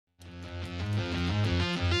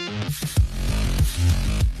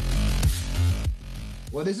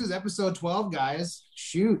Well, this is episode 12, guys.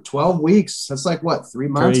 Shoot, 12 weeks. That's like what, 3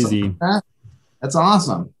 months? Crazy. Like that? That's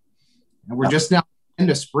awesome. And we're just now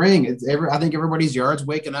into spring. I think everybody's yard's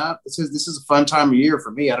waking up. This is a fun time of year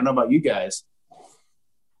for me. I don't know about you guys.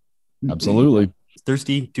 Absolutely.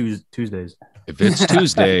 Thirsty Tuesdays. If it's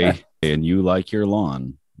Tuesday and you like your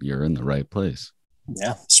lawn, you're in the right place.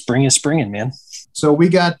 Yeah, spring is springing, man. So we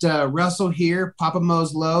got Russell here, Papa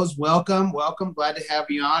Mo's Lowe's. Welcome. Glad to have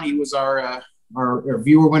you on. He was our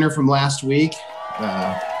viewer winner from last week.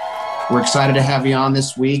 We're excited to have you on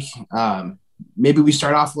this week. Maybe we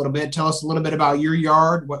start off a little bit. Tell us a little bit about your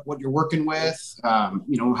yard, what you're working with, how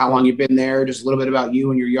long you've been there, just a little bit about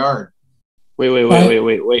you and your yard. Wait.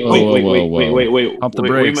 Pump the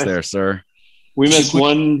brakes there, sir. We missed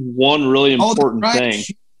one really important thing.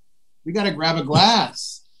 We got to grab a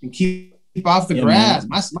glass and keep off the grass.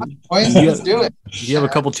 My boys, let's do it. Do you have a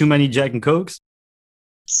couple too many Jack and Cokes?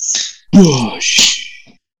 My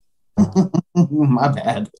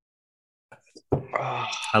bad.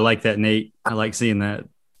 I like that, Nate. I like seeing that.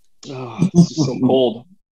 So cold.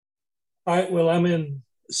 All right. Well, I'm in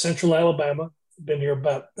Central Alabama. Been here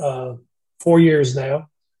about 4 years now.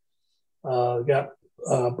 Got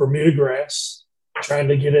Bermuda grass, trying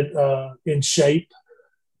to get it in shape.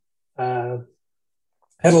 Had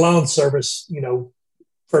a lawn service,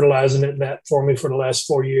 fertilizing it and that for me for the last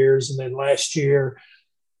 4 years. And then last year,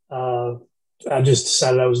 I just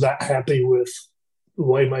decided I was not happy with the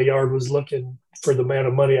way my yard was looking for the amount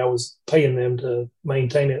of money I was paying them to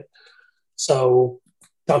maintain it. So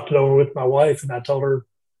talked it over with my wife, and I told her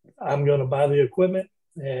I'm going to buy the equipment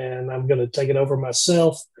and I'm going to take it over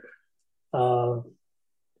myself.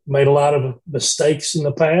 Made a lot of mistakes in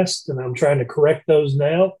the past, and I'm trying to correct those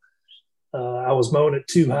now. I was mowing it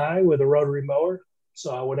too high with a rotary mower,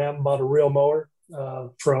 so I went out and bought a real mower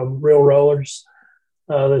from Real Rollers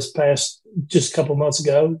this past just a couple months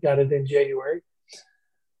ago. Got it in January.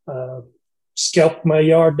 Scalped my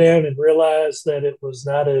yard down and realized that it was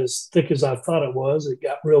not as thick as I thought it was. It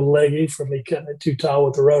got real leggy from me cutting it too tall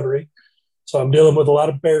with the rotary. So I'm dealing with a lot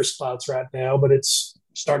of bare spots right now, but it's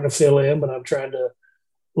starting to fill in. But I'm trying to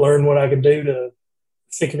learn what I can do to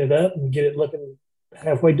thicken it up and get it looking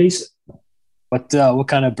halfway decent. What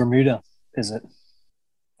kind of Bermuda is it?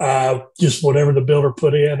 Just whatever the builder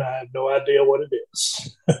put in. I have no idea what it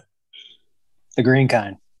is. The green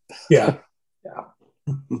kind. Yeah.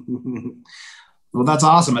 Well, that's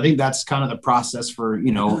awesome. I think that's kind of the process for, a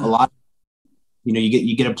lot.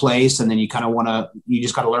 You get a place, and then you kind of you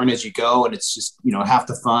just got to learn as you go. And it's just, half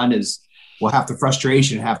the fun is, half the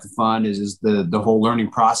frustration, half the fun is the whole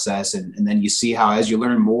learning process. And then you see how, as you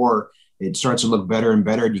learn more, it starts to look better and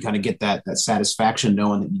better. And you kind of get that satisfaction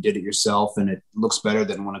knowing that you did it yourself, and it looks better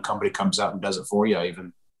than when a company comes out and does it for you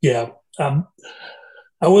even. Yeah. I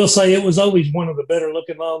will say it was always one of the better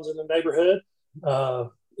looking lawns in the neighborhood.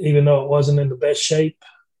 Even though it wasn't in the best shape,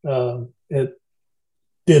 it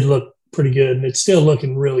did look pretty good, and it's still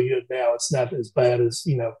looking really good now. It's not as bad as,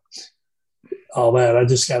 all that. I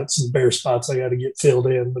just got some bare spots I got to get filled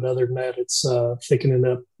in, but other than that, it's thickening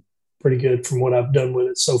up pretty good from what I've done with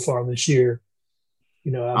it so far this year.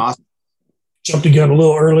 I jumped the gun a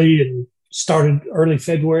little early and started early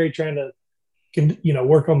February trying to,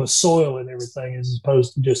 work on the soil and everything as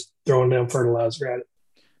opposed to just throwing down fertilizer at it.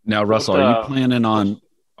 Now, Russell,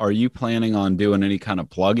 are you planning on doing any kind of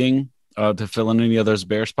plugging to fill in any of those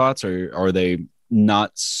bare spots, or are they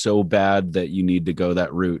not so bad that you need to go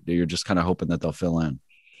that route? You're just kind of hoping that they'll fill in?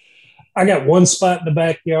 I got one spot in the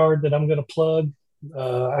backyard that I'm going to plug.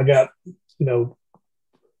 I got,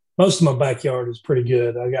 most of my backyard is pretty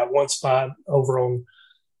good. I got one spot over on,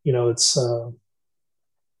 it's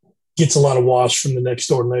gets a lot of wash from the next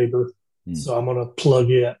door neighbor. So I'm going to plug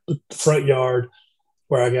it. But the front yard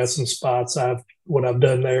where I got some spots, what I've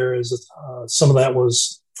done there is some of that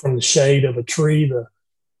was from the shade of a tree. The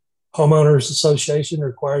homeowners association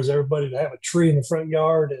requires everybody to have a tree in the front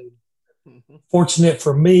yard. And fortunate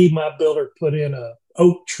for me, my builder put in a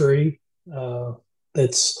oak tree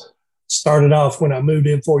that's started off when I moved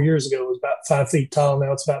in 4 years ago. It was about 5 feet tall.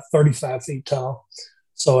 Now it's about 35 feet tall.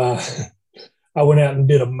 So I went out and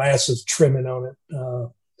did a massive trimming on it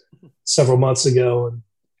several months ago and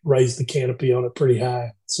raised the canopy on it pretty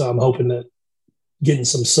high. So I'm hoping that getting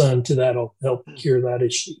some sun to that will help cure that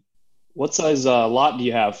issue. What size lot do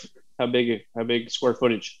you have? How big square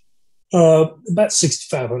footage? About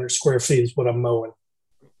 6,500 square feet is what I'm mowing.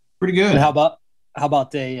 Pretty good. And how about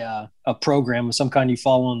a program of some kind? You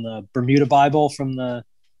following the Bermuda Bible from the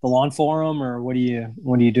lawn forum, or what are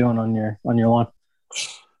you doing on your lawn?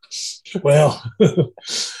 Well,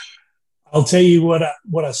 I'll tell you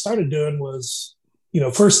what I started doing was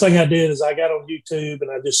first thing I did is I got on YouTube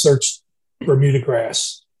and I just searched Bermuda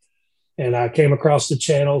grass, and I came across the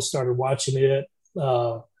channel, started watching it,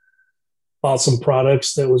 bought some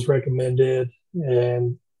products that was recommended,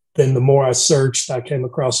 and then the more I searched, I came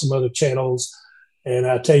across some other channels. And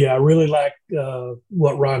I tell you, I really like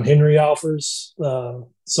what Ron Henry offers.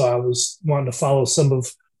 So I was wanting to follow some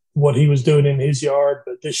of what he was doing in his yard,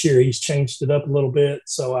 but this year he's changed it up a little bit.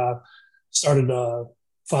 So I started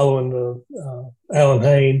following Alan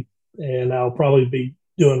Hain, and I'll probably be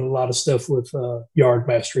doing a lot of stuff with Yard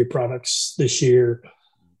Mastery products this year,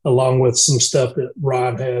 along with some stuff that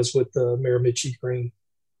Ron has with Miramichi Green.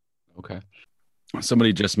 Okay.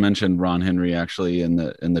 Somebody just mentioned Ron Henry actually in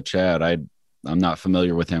the chat. I'm not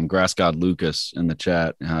familiar with him. Grass God Lucas in the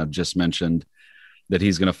chat just mentioned that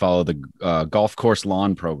he's going to follow the golf course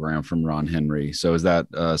lawn program from Ron Henry. So is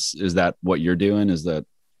that what you're doing? Is that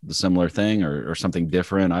the similar thing or something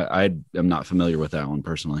different? I am not familiar with that one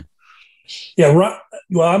personally. Yeah, Ron,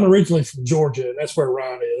 well, I'm originally from Georgia, and that's where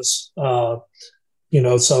Ron is.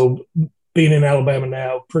 So being in Alabama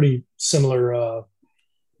now, pretty similar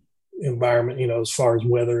environment, as far as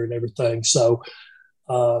weather and everything. So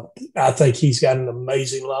I think he's got an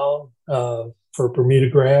amazing lawn for Bermuda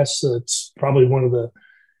grass. It's probably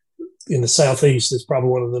in the Southeast, it's probably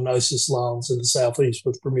one of the nicest lawns in the Southeast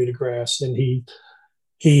with Bermuda grass. And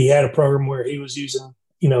he had a program where he was using,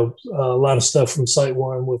 a lot of stuff from Site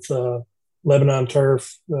One with Lebanon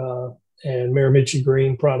turf and Miramichi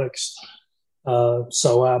Green products.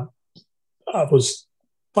 So I was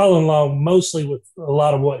following along mostly with a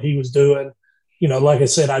lot of what he was doing. Like I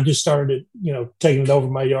said, I just started, taking it over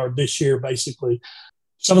my yard this year, basically.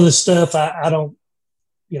 Some of the stuff I don't,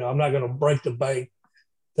 I'm not going to break the bank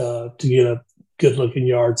to get a good looking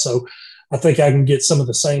yard. So I think I can get some of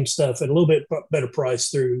the same stuff at a little bit better price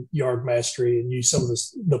through Yard Mastery and use some of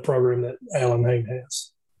the program that Alan Hain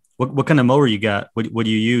has. What kind of mower you got? What do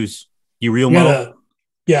you use? You reel mow?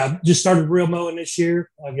 I just started reel mowing this year.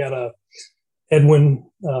 I got a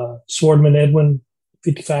Swardman Edwin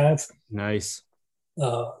 55. Nice.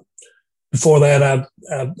 Before that, I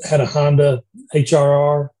had a Honda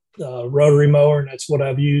HRR rotary mower, and that's what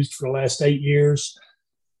I've used for the last 8 years.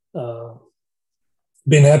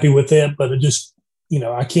 Been happy with it, but it just,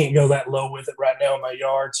 I can't go that low with it right now in my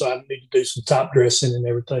yard, so I need to do some top dressing and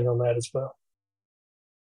everything on that as well.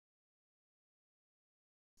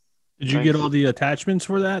 Did you get all the attachments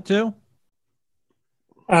for that too?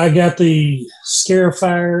 I got the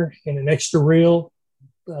Scarifier and an extra reel,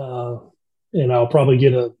 and I'll probably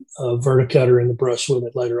get a verticutter in the brush with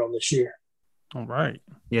it later on this year. All right.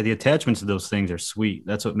 Yeah, the attachments of those things are sweet.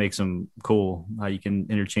 That's what makes them cool, how you can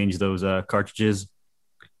interchange those cartridges.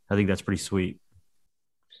 I think that's pretty sweet.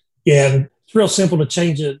 Yeah, and it's real simple to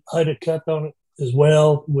change the height of cut on it as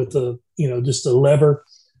well with just a lever.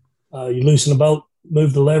 You loosen the bolt,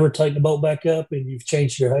 move the lever, tighten the bolt back up, and you've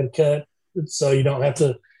changed your height of cut. So you don't have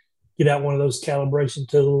to get out one of those calibration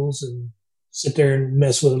tools and sit there and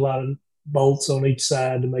mess with a lot of bolts on each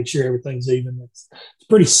side to make sure everything's even. It's a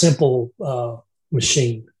pretty simple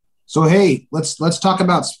machine. So, hey, let's talk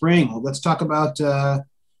about spring. Let's talk about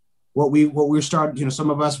what we're starting. Some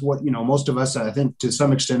of us, most of us, I think to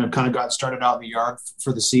some extent have kind of got started out in the yard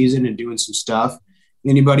for the season and doing some stuff.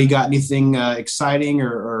 Anybody got anything exciting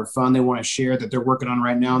or fun they want to share that they're working on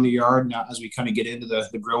right now in the yard now as we kind of get into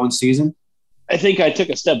the growing season? I think I took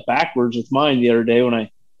a step backwards with mine the other day when I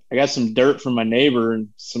got some dirt from my neighbor and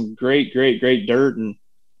some great dirt, and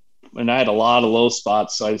I had a lot of low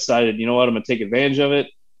spots. So I decided, I'm going to take advantage of it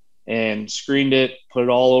and screened it, put it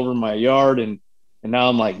all over my yard. And now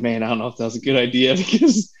I'm like, man, I don't know if that was a good idea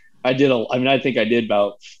because I think I did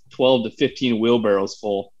about 12 to 15 wheelbarrows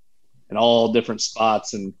full in all different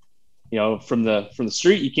spots. And, from the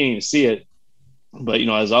street, you can't even see it. But,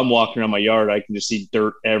 as I'm walking around my yard, I can just see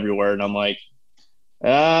dirt everywhere. And I'm like,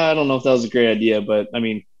 I don't know if that was a great idea, but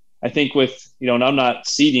I think with, and I'm not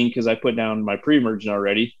seeding because I put down my pre-emergent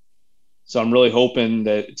already. So I'm really hoping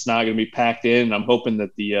that it's not going to be packed in. I'm hoping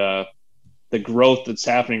that the growth that's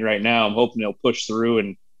happening right now, I'm hoping it'll push through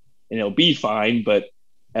and it'll be fine. But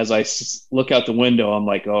as I look out the window, I'm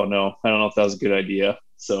like, oh no, I don't know if that was a good idea.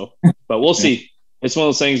 So, but we'll see. It's one of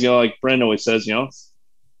those things, like Brent always says,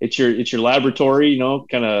 it's your laboratory,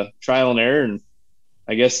 kind of trial and error. And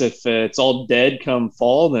I guess if it's all dead come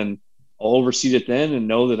fall, then I'll overseed it then and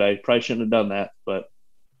know that I probably shouldn't have done that. But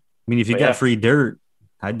if you got free dirt,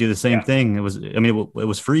 I'd do the same thing. It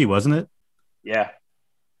was free, wasn't it? Yeah.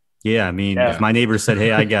 Yeah. If my neighbor said,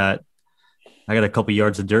 hey, I got a couple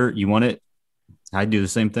yards of dirt, you want it? I'd do the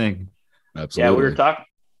same thing. Absolutely. Yeah.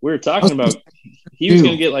 We were talking about, he was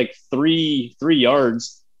going to get like three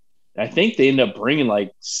yards I think they ended up bringing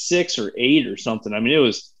like 6 or 8 or something. I mean, he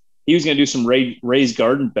was going to do some raised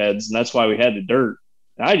garden beds, and that's why we had the dirt.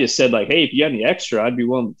 And I just said like, hey, if you got any extra, I'd be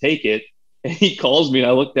willing to take it. And he calls me, and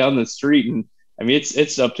I look down the street, and I mean,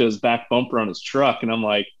 it's up to his back bumper on his truck, and I'm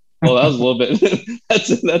like, well, that was a little bit.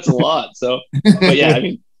 that's a lot. So, but yeah, I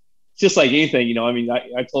mean, just like anything, you know. I mean,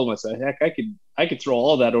 I told him, I said, heck, I could throw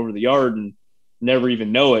all that over the yard and never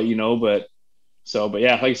even know it, you know. But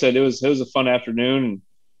yeah, like I said, it was a fun afternoon, and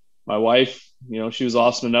my wife, you know, she was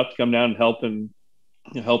awesome enough to come down and help him,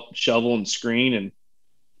 you know, help shovel and screen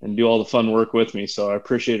and do all the fun work with me. So I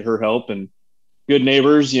appreciate her help, and good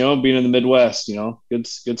neighbors, you know, being in the Midwest, you know, good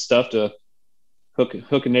stuff to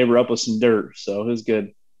hook a neighbor up with some dirt. So it was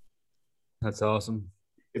good. That's awesome.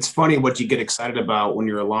 It's funny what you get excited about when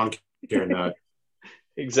you're a lawn care nut.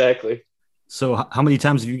 Exactly. So how many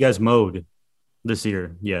times have you guys mowed this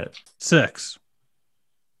year yet? 6.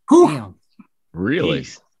 Damn. Really?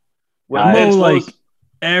 I mow like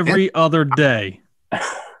every other day.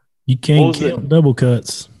 You can't count double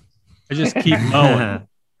cuts. I just keep mowing.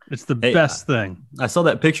 It's the best thing. I saw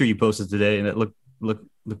that picture you posted today, and it looked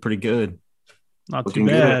pretty good. Not Looking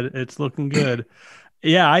too bad. good. It's looking good.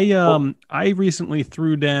 Yeah, I recently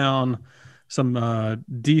threw down some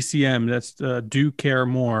DCM. That's Do Care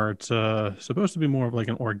More. It's supposed to be more of like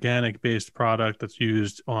an organic based product that's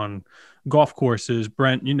used on golf courses.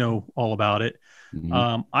 Brent, you know all about it.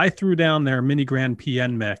 Mhm. I threw down their Mini Grand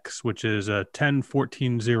PN mix, which is a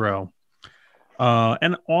 10-14-0.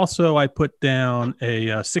 And also I put down a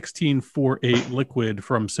 16-4-8 liquid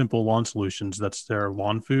from Simple Lawn Solutions. That's their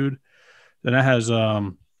lawn food. And that has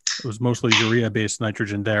it was mostly urea-based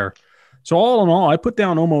nitrogen there. So all in all, I put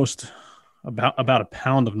down almost about a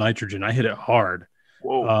pound of nitrogen. I hit it hard.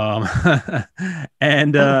 Whoa.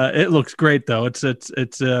 And it looks great though.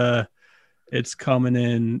 It's coming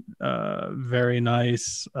in very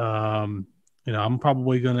nice. You know, I'm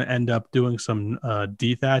probably going to end up doing some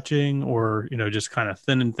dethatching, or, you know, just kind of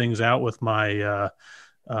thinning things out with my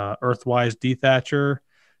Earthwise dethatcher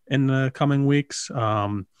in the coming weeks.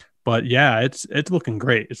 But yeah, it's looking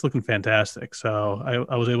great. It's looking fantastic. So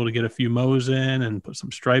I was able to get a few mows in and put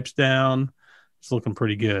some stripes down. It's looking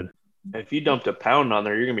pretty good. If you dumped a pound on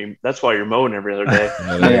there, that's why you're mowing every other day.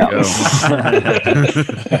 There you go.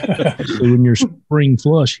 Especially when your spring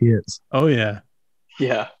flush hits. Oh yeah.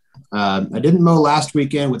 Yeah. I didn't mow last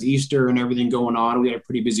weekend with Easter and everything going on. We had a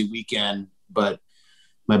pretty busy weekend, but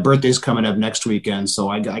my birthday's coming up next weekend. So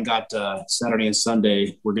I got Saturday and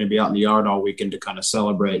Sunday. We're going to be out in the yard all weekend to kind of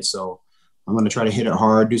celebrate. So I'm going to try to hit it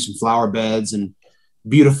hard, do some flower beds and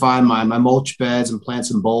beautify my mulch beds and plant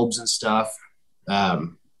some bulbs and stuff.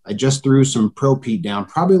 I just threw some Pro Pete down,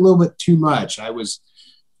 probably a little bit too much. I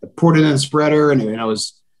poured it in a spreader and I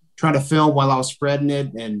was trying to film while I was spreading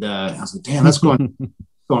it. And I was like, damn, that's going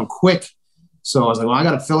quick. So I was like, well, I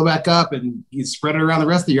got to fill it back up and you spread it around the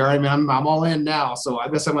rest of the yard. I mean, I'm all in now. So I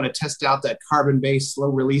guess I'm going to test out that carbon-based slow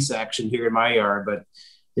release action here in my yard, but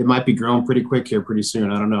it might be growing pretty quick here pretty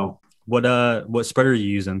soon. I don't know. What spreader are you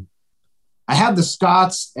using? I have the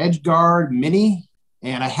Scott's Edgeguard Mini,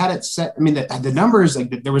 and I had it set. I mean, the numbers,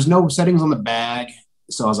 like there was no settings on the bag.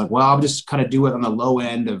 So I was like, well, I'll just kind of do it on the low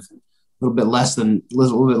end of a little bit less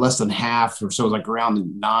than half, or so, like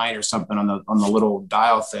around 9 or something on the little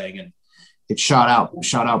dial thing. And it shot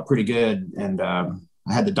out pretty good. And I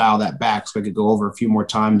had to dial that back so I could go over a few more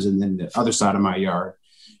times. And then the other side of my yard,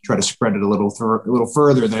 try to spread it a little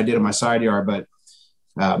further than I did in my side yard. But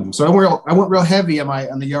so I went real heavy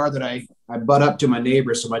on the yard that I butt up to my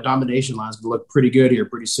neighbor. So my domination line's going to look pretty good here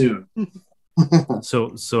pretty soon.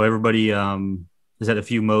 So everybody has had a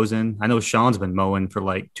few mows in. I know Sean's been mowing for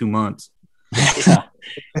like 2 months.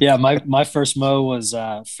 Yeah. My first mow was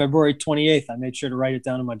February 28th. I made sure to write it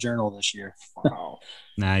down in my journal this year. Wow.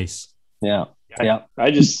 Nice. Yeah.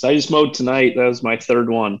 I just mowed tonight. That was my third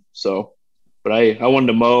one. So, but I wanted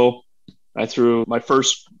to mow. I threw my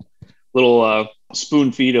first little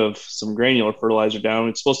spoon feed of some granular fertilizer down.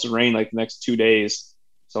 It's supposed to rain like the next 2 days.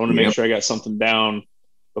 So I want to make sure I got something down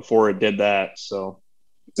before it did that. So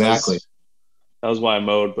Exactly. That was why I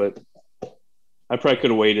mowed, but I probably could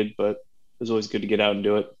have waited, but it was always good to get out and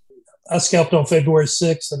do it. I scalped on February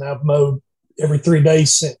 6th, and I've mowed every 3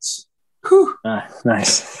 days since.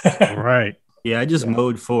 Nice. Right. Yeah, I just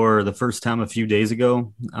mowed for the first time a few days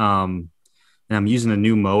ago. And I'm using a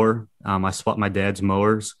new mower. I swapped my dad's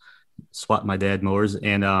mowers.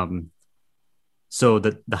 And so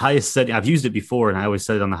the highest setting, I've used it before, and I always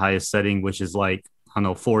set it on the highest setting, which is like, I don't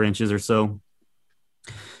know, 4 inches or so.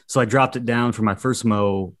 So I dropped it down from my first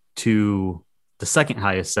mow to the second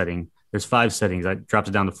highest setting. There's 5 settings. I dropped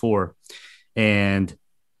it down to 4. And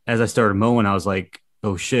as I started mowing, I was like,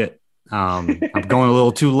 oh shit, I'm going a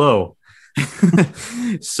little too low.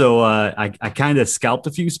 So I kind of scalped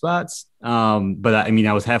a few spots. But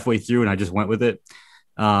I was halfway through and I just went with it.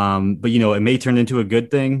 But it may turn into a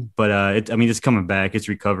good thing, but it's coming back, it's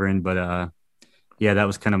recovering. But yeah, that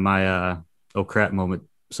was kind of my oh crap moment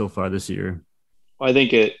so far this year. I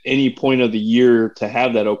think at any point of the year to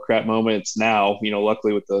have that oh crap moment, it's now.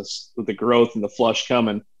 Luckily with the growth and the flush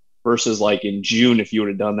coming, versus like in June, if you would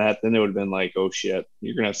have done that, then it would have been like, oh shit,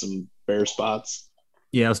 you're gonna have some bare spots.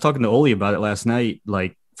 Yeah, I was talking to Oli about it last night.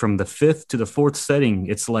 Like from the 5th to the 4th setting,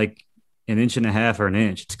 it's like an inch and a half or an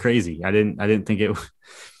inch. It's crazy. I didn't think it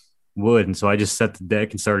would, and so I just set the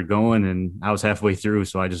deck and started going, and I was halfway through,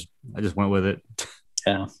 so I just went with it.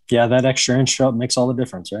 Yeah, that extra inch up makes all the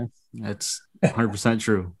difference, right? That's 100%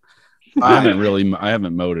 true. I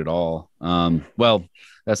haven't mowed at all. Well,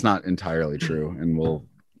 that's not entirely true, and we'll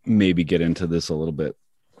maybe get into this a little bit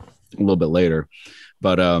later.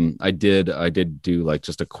 But I did do like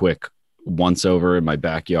just a quick once over in my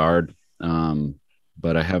backyard.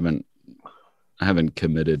 But I haven't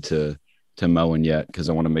committed to mowing yet, because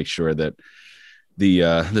I want to make sure that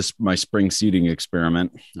my spring seeding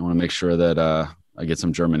experiment, I want to make sure that I get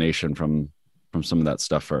some germination from some of that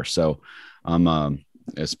stuff first. So I'm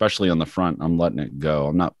especially on the front, I'm letting it go.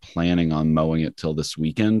 I'm not planning on mowing it till this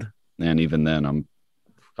weekend, and even then I'm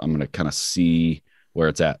going to kind of see where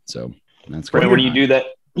it's at. So that's great. When you do that,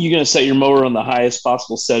 you're going to set your mower on the highest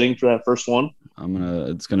possible setting for that first one?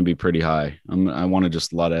 It's going to be pretty high. I want to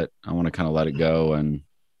just let it go and,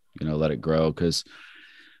 let it grow. Cause,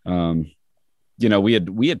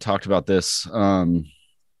 we had talked about this,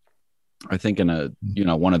 I think in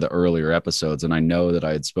one of the earlier episodes, and I know that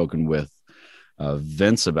I had spoken with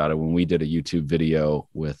Vince about it when we did a YouTube video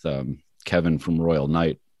with Kevin from Royal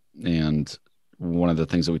Knight. And one of the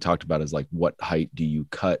things that we talked about is like, what height do you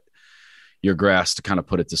cut your grass to kind of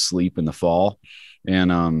put it to sleep in the fall?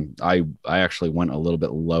 And I actually went a little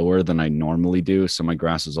bit lower than I normally do. So my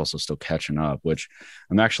grass is also still catching up, which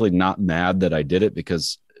I'm actually not mad that I did it,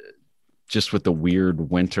 because just with the weird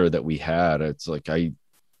winter that we had, it's like I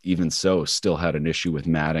even so still had an issue with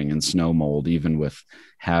matting and snow mold, even with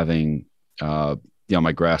having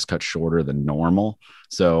my grass cut shorter than normal.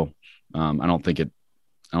 So I don't think it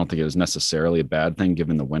was necessarily a bad thing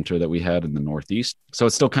given the winter that we had in the Northeast. So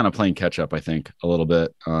it's still kind of playing catch up, I think, a little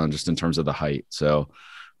bit, just in terms of the height. So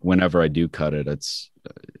whenever I do cut it, it's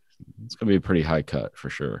going to be a pretty high cut for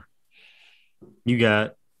sure. You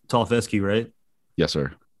got tall fescue, right? Yes,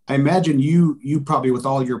 sir. I imagine you probably, with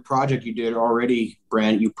all your project you did already,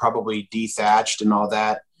 Brent, you probably dethatched and all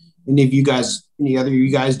that. Any of you guys do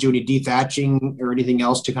any dethatching or anything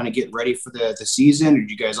else to kind of get ready for the season? Or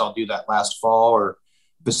did you guys all do that last fall? Or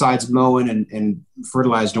besides mowing and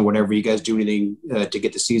fertilizing or whatever, you guys do anything to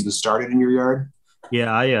get the season started in your yard?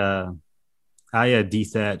 Yeah, I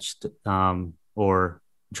dethatched or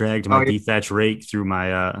dragged my dethatch rake through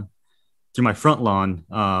my front lawn.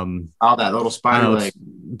 That little spider leg.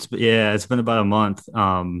 It's been about a month.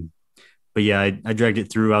 But yeah, I dragged it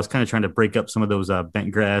through. I was kind of trying to break up some of those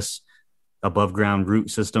bent grass above ground root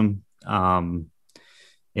system. And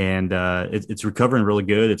it's recovering really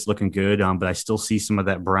good. It's looking good. But I still see some of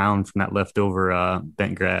that brown from that leftover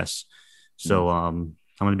bent grass. So I'm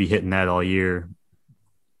going to be hitting that all year.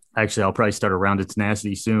 Actually, I'll probably start a round of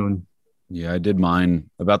tenacity soon. Yeah, I did mine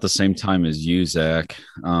about the same time as you, Zach.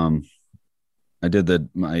 I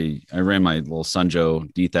ran my little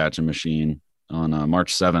Sunjo dethatching machine on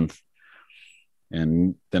March 7th.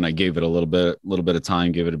 And then I gave it a little bit of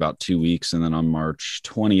time, gave it about 2 weeks. And then on March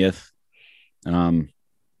 20th,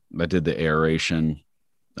 I did the aeration,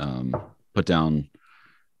 put down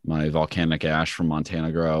my volcanic ash from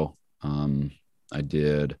Montana Grow. I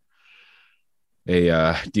did a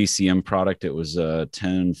DCM product. It was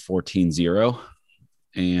 10-14-0,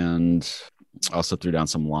 and also threw down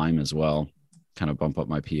some lime as well, kind of bump up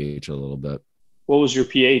my pH a little bit. What was your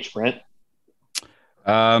pH, Brent?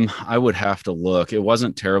 I would have to look. It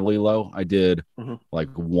wasn't terribly low. I did like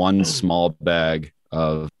one small bag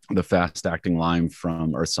of the fast acting lime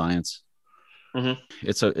from Earth Science.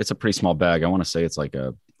 It's a pretty small bag. I want to say it's like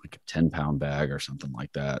a 10-pound bag or something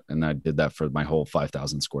like that. And I did that for my whole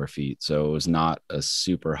 5,000 square feet. So it was not a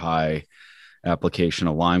super high application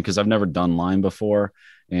of lime, because I've never done lime before.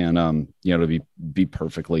 And, to be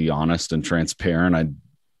perfectly honest and transparent, I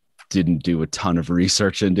didn't do a ton of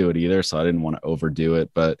research into it either. So I didn't want to overdo it,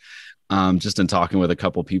 but just in talking with a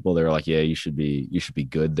couple people, they were like, yeah, you should be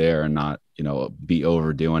good there and not, be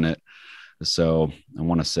overdoing it. So I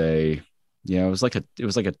want to say, yeah, it was like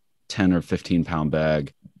a 10 or 15 pound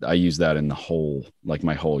bag. I used that in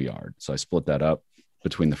my whole yard. So I split that up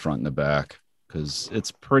between the front and the back, because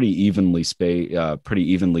it's pretty evenly split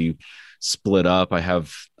up. I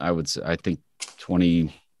think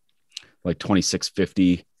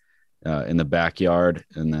 2650 in the backyard,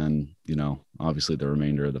 and then obviously the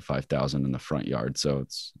remainder of the 5,000 in the front yard. So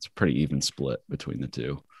it's a pretty even split between the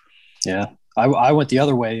two. Yeah, I went the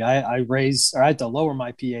other way. I had to lower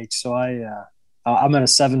my pH, so I'm at a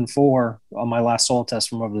 7.4 on my last soil test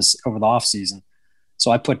from over the off season. So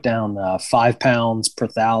I put down 5 pounds per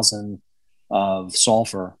 1,000 of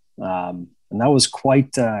sulfur, and that was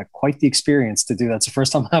quite the experience to do. That's the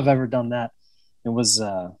first time I've ever done that. It was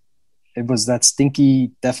that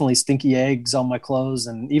definitely stinky eggs on my clothes,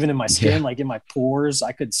 and even in my skin, like in my pores.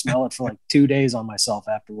 I could smell it for like 2 days on myself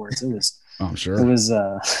afterwards. It was, I'm sure it was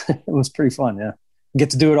it was pretty fun. Yeah, get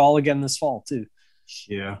to do it all again this fall too.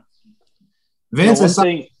 Yeah, Vince,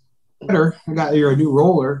 I got you a new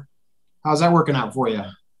roller. How's that working out for you?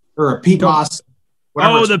 Or a peat moss?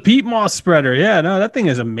 Oh, the peat moss spreader. Yeah, no, that thing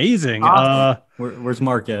is amazing. Where's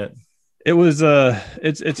Mark at? It was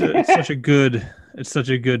it's such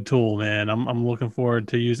a good tool, man. I'm looking forward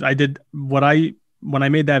to use. I did when I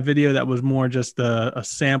made that video, that was more just a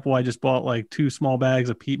sample. I just bought like 2 small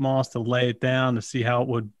bags of peat moss to lay it down to see how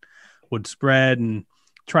it would spread and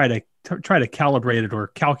try to calibrate it or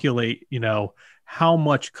calculate, how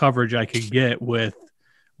much coverage I could get with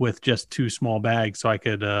just 2 small bags, so I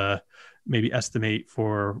could maybe estimate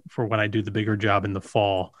for when I do the bigger job in the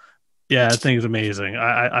fall. Yeah, that thing is amazing.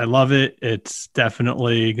 I love it. It's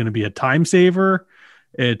definitely going to be a time saver.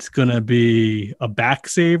 It's going to be a back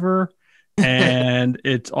saver. And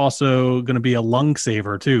it's also going to be a lung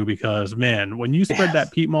saver too, because man, when you spread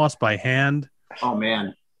that peat moss by hand, oh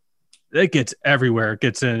man, it gets everywhere. It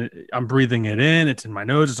gets in. I'm breathing it in. It's in my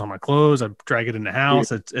nose. It's on my clothes. I drag it in the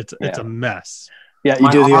house. It's a mess. Yeah,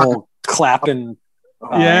 you do the old clapping.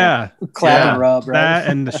 Clap and rub, right? That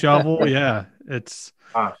and the shovel. Yeah, it's.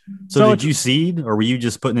 So did you seed, or were you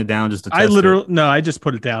just putting it down just to test No, I just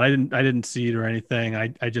put it down. I didn't seed or anything.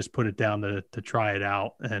 I just put it down to try it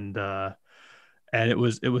out, and it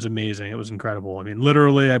was amazing. It was incredible. I mean,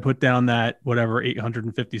 literally, I put down that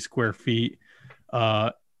 850 square feet,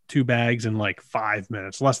 2 bags in like 5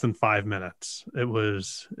 minutes, less than 5 minutes. It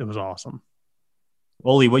was awesome.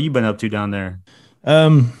 Oli, what you been up to down there?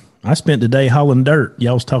 I spent the day hauling dirt.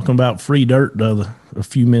 Y'all was talking about free dirt a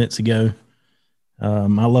few minutes ago.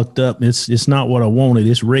 I looked up. It's not what I wanted.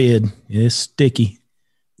 It's red. It's sticky,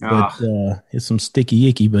 but it's some sticky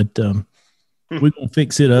icky. But we're gonna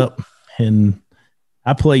fix it up. And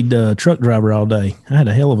I played truck driver all day. I had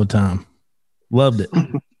a hell of a time. Loved it.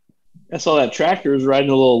 I saw that tractor was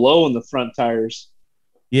riding a little low in the front tires.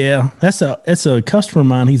 Yeah, that's a customer of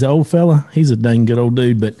mine. He's an old fella. He's a dang good old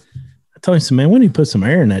dude. But I told him, man, when do you put some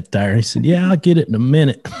air in that tire? He said, yeah, I'll get it in a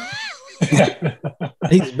minute.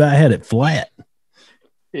 He about had it flat.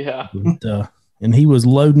 Yeah. But, and he was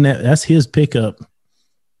loading that. That's his pickup.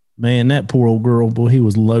 Man, that poor old girl, boy, he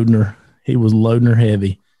was loading her. He was loading her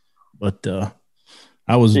heavy. But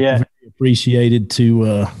I was very appreciated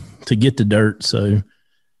to get the dirt. So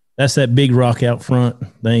that's that big rock out front.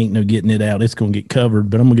 They ain't no getting it out. It's going to get covered,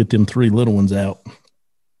 but I'm going to get them 3 little ones out.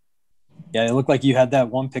 Yeah, it looked like you had that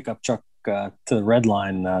one pickup truck to the red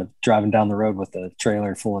line driving down the road with a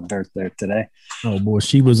trailer full of dirt there today. Oh, boy,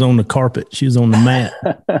 she was on the carpet. She was on the mat.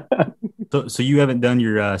 So you haven't done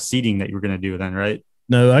your seeding that you were going to do then, right?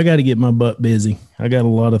 No, I got to get my butt busy. I got a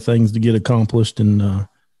lot of things to get accomplished. And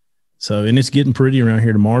and it's getting pretty around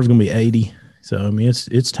here. Tomorrow's going to be 80. So, I mean,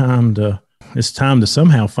 it's time to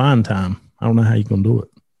somehow find time. I don't know how you're going to do it.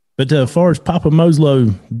 But as far as Papa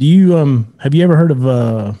Moslow, do you have you ever heard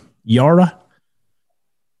of Yara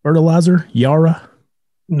fertilizer? Yara?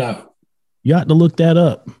 No. You ought to look that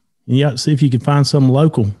up. You ought to see if you can find some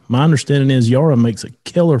local. My understanding is Yara makes a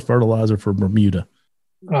killer fertilizer for Bermuda.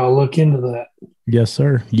 I'll look into that. Yes,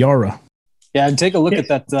 sir. Yara. Yeah, and take a look at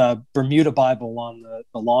that Bermuda Bible on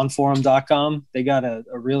the lawnforum.com. They got a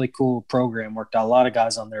really cool program worked out. A lot of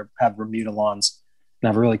guys on there have Bermuda lawns and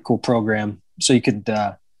have a really cool program. So you could,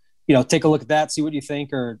 take a look at that, see what you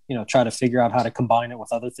think, or, try to figure out how to combine it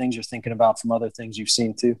with other things you're thinking about from other things you've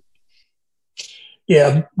seen too.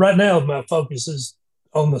 Yeah, right now my focus is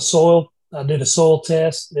on the soil. I did a soil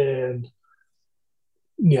test and,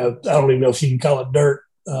 I don't even know if you can call it dirt.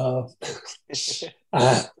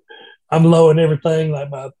 I'm low in everything, like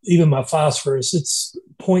even my phosphorus. It's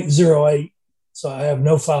 0.08, so I have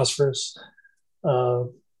no phosphorus.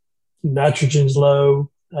 Nitrogen's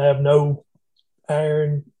low. I have no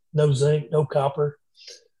iron, no zinc, no copper.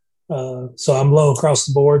 So I'm low across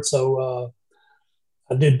the board. So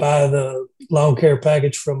I did buy the lawn care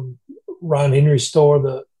package from Ron Henry's store,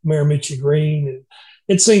 the Miramichi Green, and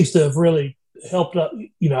it seems to have really helped up.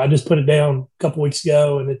 I just put it down a couple weeks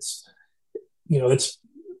ago, and it's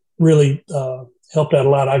really helped out a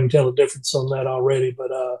lot. I can tell the difference on that already.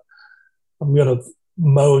 But I'm gonna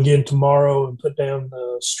mow again tomorrow and put down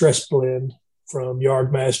the stress blend from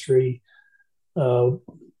Yard Mastery.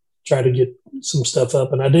 Try to get some stuff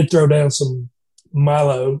up, and I did throw down some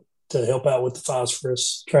Milo to help out with the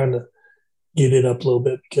phosphorus, trying to get it up a little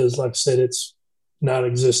bit because, like I said, it's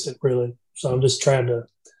non-existent really. So I'm just trying to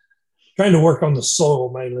work on the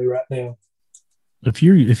soil mainly right now. If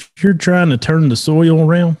you're trying to turn the soil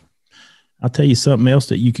around, I'll tell you something else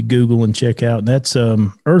that you could Google and check out. That's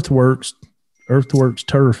Earthworks. Earthworks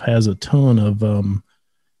Turf has a ton of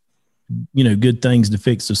good things to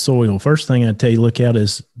fix the soil. First thing I tell you, look out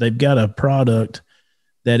is they've got a product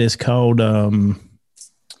that is called trying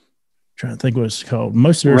to think what it's called.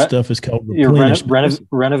 Most of their stuff is called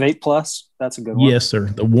Renovate Plus. That's a good one. Yes, sir.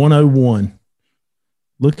 The 101.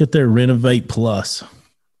 Look at their Renovate Plus.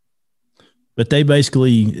 But they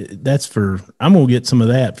basically, I'm going to get some of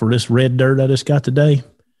that for this red dirt I just got today,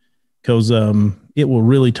 because it will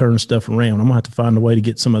really turn stuff around. I'm going to have to find a way to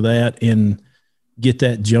get some of that and get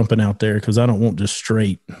that jumping out there, because I don't want just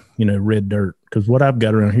straight, red dirt, because what I've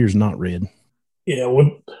got around here is not red. Yeah,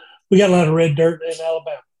 we got a lot of red dirt in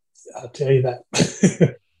Alabama. I'll tell you that.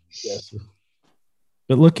 Yes, sir.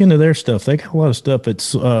 But look into their stuff. They got a lot of stuff that's,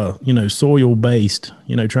 soil based,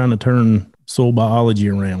 trying to turn soil biology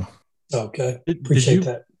around. Okay. Appreciate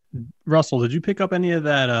that. Russell, did you pick up any of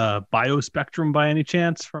that BioSpectrum by any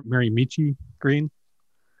chance from Mary Michi Green?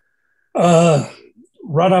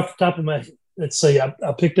 Right off the top of my head, let's see, I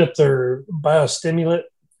picked up their biostimulant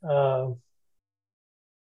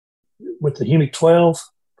with the Humic 12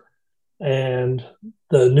 and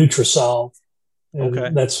the Nutrisolve. And okay.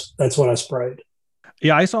 That's what I sprayed.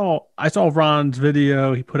 Yeah, I saw Ron's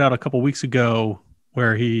video he put out a couple weeks ago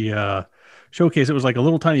where he showcased it was like a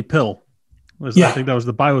little tiny pill. I think that was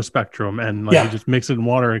the BioSpectrum, and he just mixed it in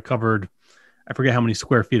water and covered, I forget how many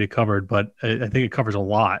square feet it covered, but I think it covers a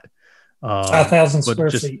lot. 5,000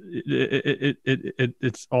 square feet.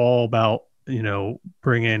 It's all about,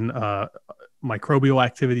 bringing microbial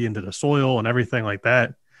activity into the soil and everything like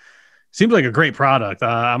that. Seems like a great product.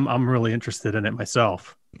 I'm really interested in it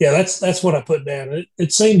myself. Yeah, that's what I put down.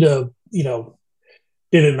 It seemed to, did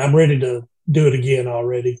it, and I'm ready to do it again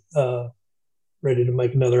already. Ready to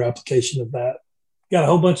make another application of that. Got a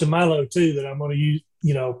whole bunch of Milo too that I'm going to use,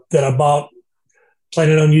 that I bought,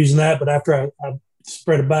 planning on using that. But after I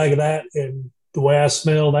spread a bag of that, and the way I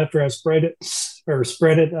smelled after I spread it,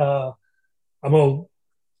 I'm going to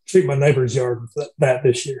treat my neighbor's yard with that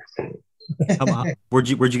this year. Where'd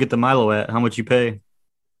you get the Milo at? How much you pay?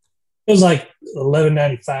 It was like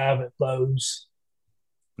 $11.95 at Lowe's.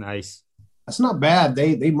 Nice. That's not bad.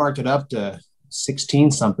 They marked it up to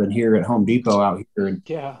 16 something here at Home Depot out here. And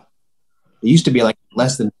yeah, it used to be like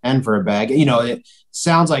less than 10 for a bag. It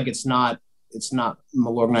sounds like it's not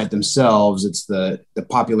Milorganite themselves. It's the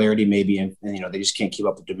popularity maybe, and they just can't keep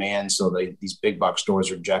up with demand. So these big box stores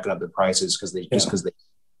are jacking up their prices because they.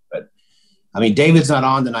 But I mean, David's not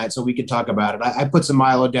on tonight, so we can talk about it. I put some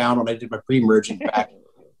Milo down when I did my pre-merging back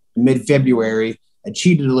in mid-February. I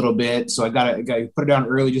cheated a little bit, so I got to put it down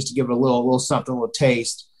early just to give it a little something, a little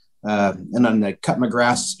taste. And I'm going to cut my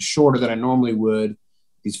grass shorter than I normally would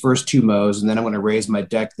these first two mows. And then I'm going to raise my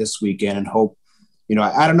deck this weekend and hope,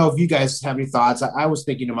 I don't know if you guys have any thoughts. I was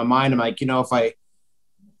thinking in my mind, I'm like, if I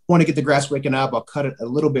want to get the grass waking up, I'll cut it a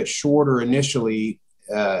little bit shorter initially.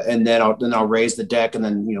 And then I'll raise the deck. And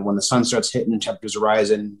then, when the sun starts hitting and temperatures are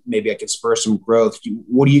rising, maybe I could spur some growth.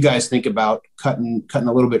 What do you guys think about cutting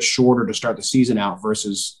a little bit shorter to start the season out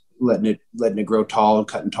versus letting it grow tall and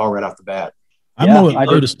cutting tall right off the bat? I'm going to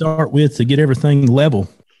go to start with to get everything level.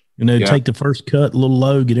 Take the first cut a little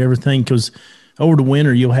low, get everything, because over the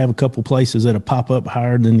winter you'll have a couple places that'll pop up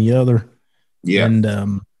higher than the other. Yeah, and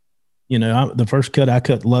the first cut I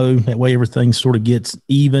cut low. That way everything sort of gets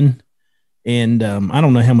even. And I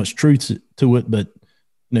don't know how much truth to it, but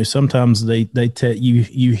sometimes they tell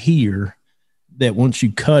you hear that once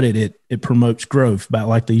you cut it promotes growth. About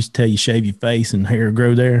like they used to tell you, shave your face and hair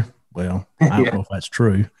grow there. Well, I don't know if that's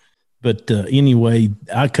true. But anyway,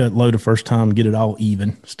 I cut low the first time, get it all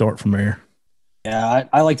even, start from there. Yeah,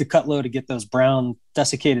 I like to cut low to get those brown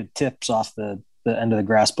desiccated tips off the end of the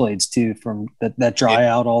grass blades too, from that dry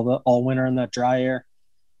out all winter in that dry air.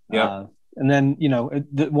 Yeah. And then,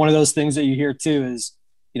 one of those things that you hear too is,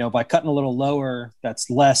 by cutting a little lower, that's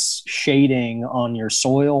less shading on your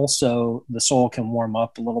soil. So the soil can warm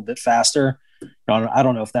up a little bit faster. I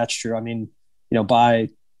don't know if that's true. I mean, by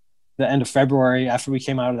the end of February, after we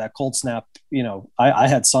came out of that cold snap, I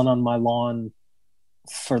had sun on my lawn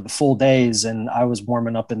for the full days, and I was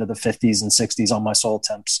warming up into the 50s and 60s on my soil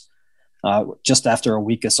temps just after a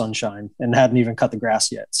week of sunshine, and hadn't even cut the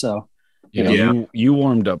grass yet. So, you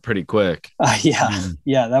warmed up pretty quick. Yeah,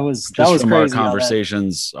 that was from crazy.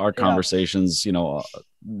 Our conversations,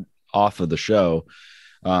 off of the show.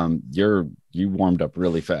 You warmed up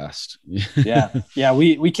really fast. Yeah.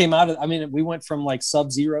 We came out of, we went from like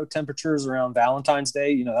sub-zero temperatures around Valentine's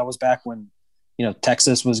Day. That was back when,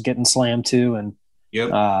 Texas was getting slammed too. And,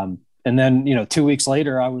 and then, 2 weeks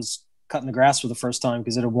later, I was cutting the grass for the first time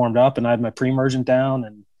because it had warmed up, and I had my pre-emergent down,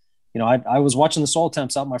 and, I was watching the soil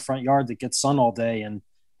temps out in my front yard that gets sun all day. And,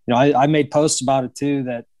 I made posts about it too,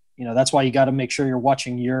 that, that's why you got to make sure you're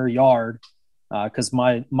watching your yard. Because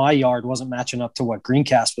my yard wasn't matching up to what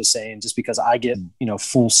Greencast was saying, just because I get,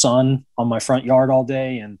 full sun on my front yard all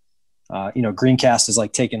day. And, Greencast is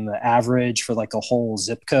like taking the average for like a whole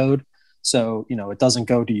zip code. So, it doesn't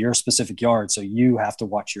go to your specific yard. So you have to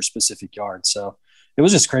watch your specific yard. So it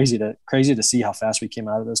was just crazy to see how fast we came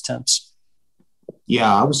out of those temps.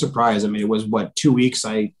 Yeah, I was surprised. It was 2 weeks.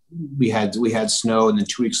 We had snow, and then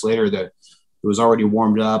 2 weeks later that it was already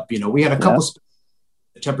warmed up. We had a couple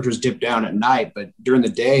the temperatures dip down at night, but during the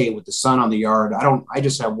day with the sun on the yard, I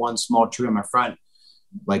just have one small tree on my front.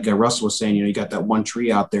 Like Russell was saying, you got that one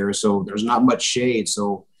tree out there, so there's not much shade.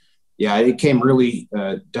 So yeah, it came really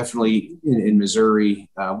definitely in Missouri,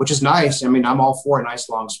 which is nice. I'm all for a nice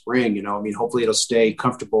long spring, hopefully it'll stay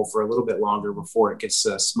comfortable for a little bit longer before it gets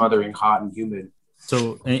smothering hot and humid.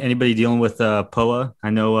 So anybody dealing with POA? I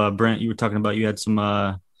know, Brent, you were talking about, you had some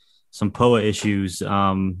POA issues.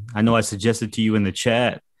 I know I suggested to you in the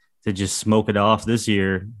chat to just smoke it off this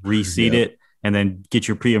year, reseed it, and then get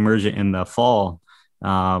your pre-emergent in the fall.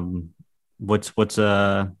 What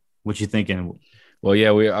you thinking? Well, yeah,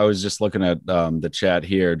 I was just looking at the chat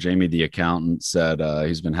here. Jamie, the accountant, said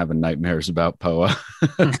he's been having nightmares about POA.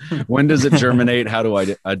 When does it germinate? How do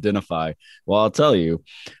I identify? Well, I'll tell you,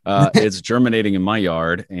 it's germinating in my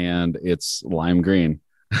yard, and it's lime green.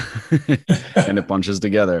 And it bunches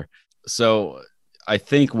together. So I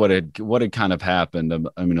think what had kind of happened,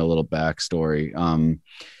 a little backstory.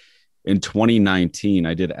 In 2019,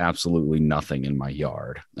 I did absolutely nothing in my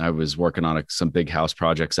yard. I was working on some big house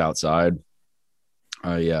projects outside.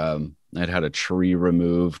 I'd had a tree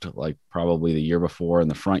removed like probably the year before in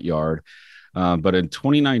the front yard. But in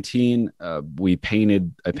 2019, I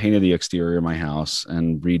painted the exterior of my house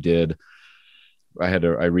and redid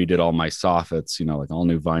all my soffits, like all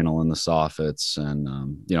new vinyl in the soffits, and,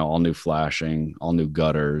 all new flashing, all new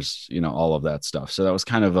gutters, all of that stuff. So that was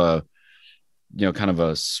kind of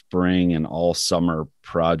a spring and all summer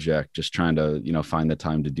project, just trying to, find the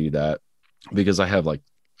time to do that, because I have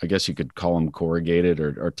I guess you could call them corrugated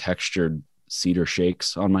or textured cedar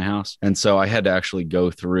shakes on my house. And so I had to actually go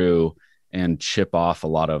through and chip off a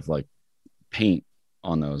lot of paint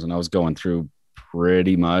on those. And I was going through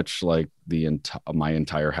pretty much my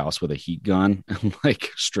entire house with a heat gun and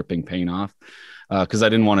stripping paint off, because I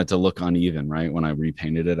didn't want it to look uneven. Right when I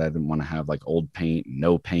repainted it, I didn't want to have old paint,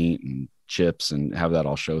 no paint, and chips, and have that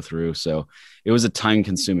all show through. So it was a time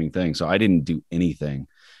consuming thing. So I didn't do anything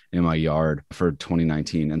in my yard for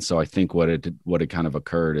 2019. And so I think what had kind of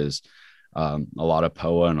occurred is a lot of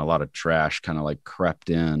POA and a lot of trash kind of crept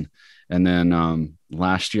in. And then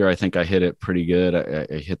last year, I think I hit it pretty good.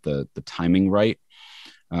 I hit the timing right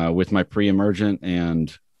with my pre-emergent,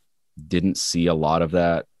 and didn't see a lot of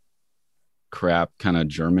that crap kind of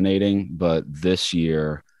germinating. But this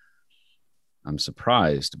year, I'm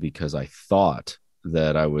surprised, because I thought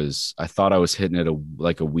I was hitting it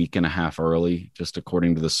a week and a half early, just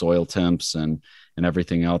according to the soil temps and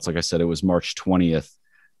everything else. Like I said, it was March 20th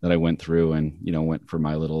that I went through and, went for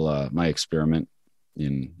my little, my experiment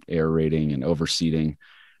in aerating and overseeding,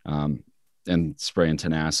 and spraying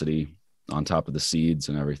tenacity on top of the seeds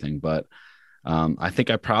and everything. But I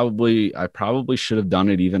think I probably should have done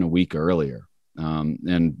it even a week earlier.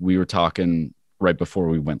 And we were talking right before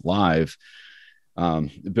we went live.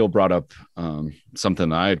 Bill brought up something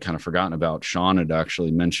that I had kind of forgotten about. Sean had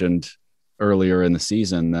actually mentioned earlier in the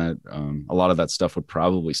season that a lot of that stuff would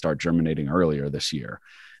probably start germinating earlier this year.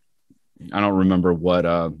 I don't remember what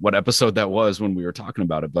episode that was when we were talking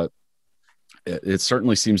about it, but it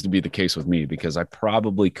certainly seems to be the case with me, because I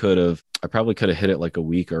probably could have hit it a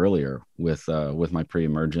week earlier with my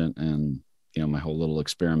pre-emergent and my whole little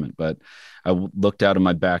experiment. But I looked out in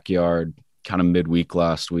my backyard kind of midweek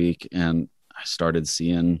last week, and I started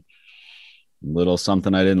seeing little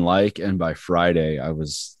something I didn't like. And by Friday,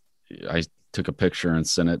 I took a picture and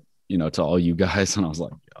sent it, to all you guys. And I was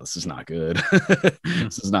like, this is not good.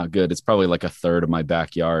 This is not good. It's probably a third of my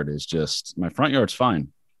backyard is just, my front yard's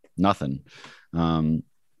fine. Nothing. And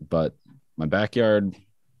but my backyard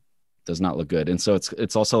does not look good. And so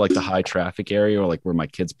it's also like the high traffic area, or like where my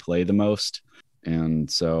kids play the most. And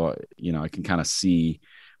so, I can kind of see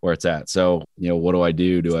where it's at. So, what do I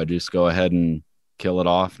do? Do I just go ahead and kill it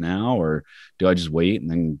off now, or do I just wait and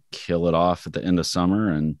then kill it off at the end of summer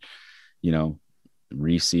and,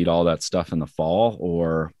 reseed all that stuff in the fall?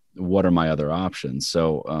 Or what are my other options?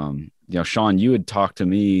 So, Sean, you had talked to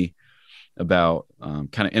me about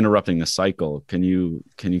kind of interrupting the cycle. Can you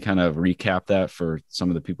kind of recap that for some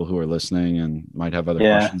of the people who are listening and might have other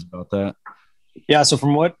questions about that? Yeah. So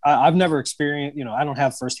from what I've never experienced, I don't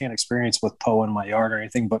have firsthand experience with POA in my yard or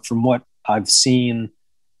anything, but from what I've seen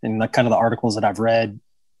and the kind of the articles that I've read,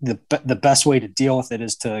 the best way to deal with it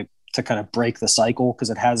is to kind of break the cycle, because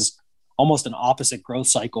it has almost an opposite growth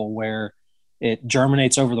cycle where it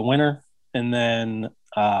germinates over the winter and then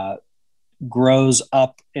grows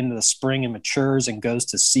up into the spring and matures and goes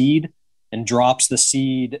to seed and drops the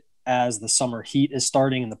seed as the summer heat is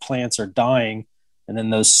starting and the plants are dying. And then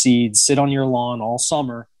those seeds sit on your lawn all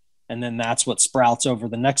summer. And then that's what sprouts over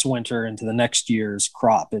the next winter into the next year's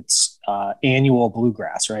crop. It's annual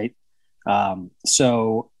bluegrass, right?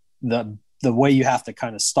 So the way you have to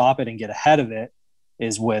kind of stop it and get ahead of it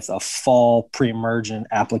is with a fall pre-emergent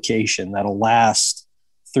application that'll last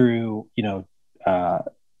through,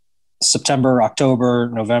 September, October,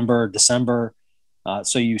 November, December.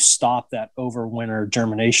 So you stop that overwinter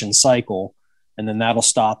germination cycle, and then that'll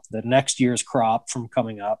stop the next year's crop from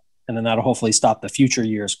coming up. And then that'll hopefully stop the future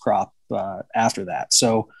year's crop after that.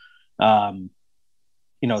 So,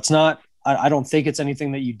 it's not, I don't think it's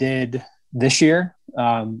anything that you did this year.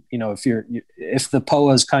 If the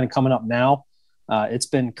POA is kind of coming up now, it's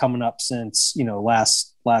been coming up since,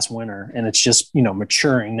 last winter, and it's just,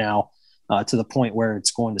 maturing now to the point where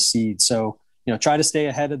it's going to seed. So, try to stay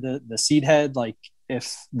ahead of the seed head. Like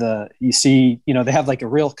if you see, they have like a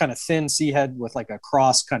real kind of thin seed head with like a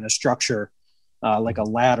cross kind of structure, like a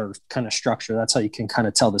ladder kind of structure. That's how you can kind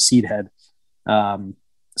of tell the seed head.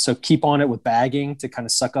 So keep on it with bagging to kind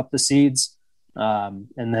of suck up the seeds. And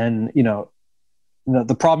then,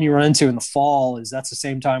 the problem you run into in the fall is that's the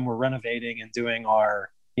same time we're renovating and doing our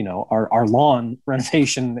lawn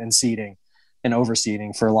renovation and seeding and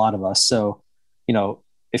overseeding for a lot of us. So,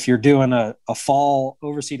 if you're doing a fall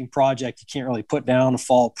overseeding project, you can't really put down a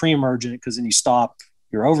fall pre-emergent, because then you stop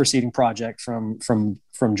your overseeding project from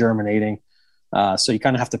germinating. So you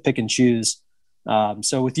kind of have to pick and choose.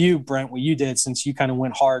 So with you, Brent, what you did, since you kind of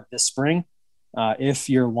went hard this spring, if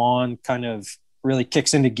your lawn kind of really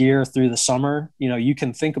kicks into gear through the summer, you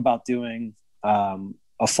can think about doing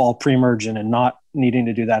a fall pre-emergent and not needing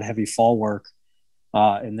to do that heavy fall work.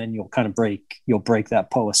 And then you'll kind of break that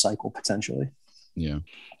POA cycle potentially. Yeah.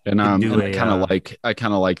 And I kind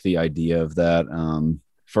of like the idea of that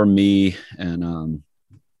for me. And,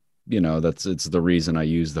 it's the reason I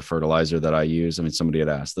use the fertilizer that I use. I mean, somebody had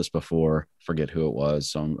asked this before, forget who it was.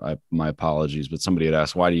 So my apologies, but somebody had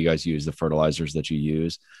asked, why do you guys use the fertilizers that you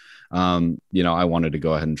use? I wanted to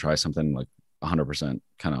go ahead and try something like 100%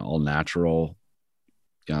 kind of all natural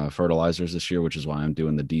fertilizers this year, which is why I'm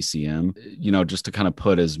doing the DCM, just to kind of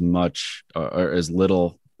put as much or as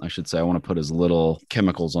little, I should say, I want to put as little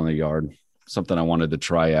chemicals on the yard, something I wanted to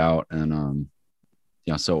try out. And,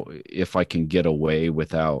 so if I can get away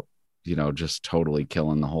without, just totally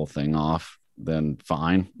killing the whole thing off, then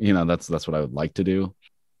fine. That's what I would like to do.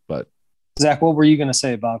 But Zach, what were you going to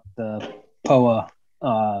say about the POA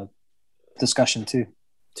discussion too?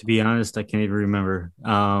 To be honest, I can't even remember.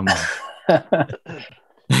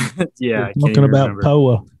 Yeah, talking about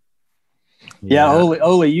POA. Yeah,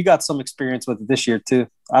 Ole, you got some experience with it this year too.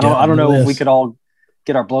 I don't know if we could all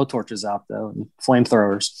get our blowtorches out though and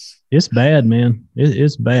flamethrowers. It's bad, man.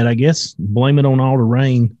 It's bad. I guess blame it on all the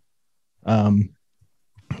rain.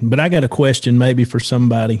 But I got a question maybe for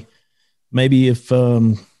somebody. Maybe if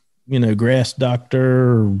Grass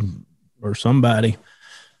Doctor or somebody.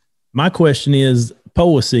 My question is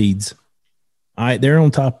POA seeds. All right, they're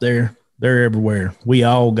on top there. They're everywhere. We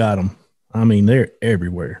all got them. I mean, they're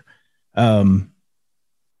everywhere. How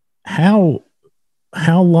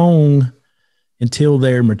long until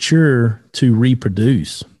they're mature to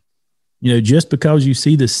reproduce? Just because you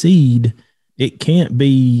see the seed, it can't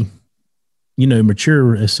be,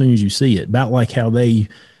 mature as soon as you see it. About like how they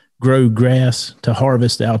grow grass to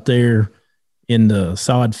harvest out there in the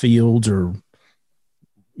sod fields or,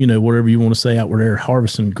 whatever you want to say out where they're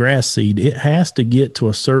harvesting grass seed. It has to get to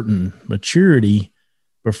a certain maturity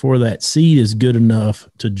before that seed is good enough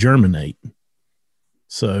to germinate.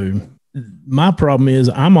 So my problem is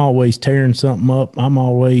I'm always tearing something up. I'm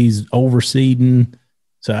always overseeding.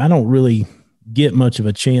 So I don't really get much of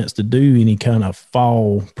a chance to do any kind of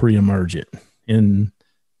fall pre-emergent. And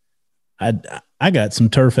I got some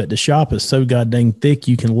turf at the shop. It's so goddamn thick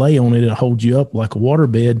you can lay on it. It'll hold you up like a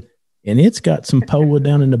waterbed. And it's got some POA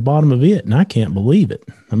down in the bottom of it, and I can't believe it.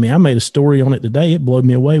 I mean, I made a story on it today. It blew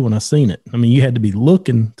me away when I seen it. I mean, you had to be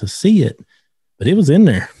looking to see it, but it was in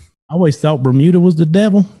there. I always thought Bermuda was the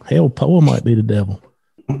devil. Hell, POA might be the devil.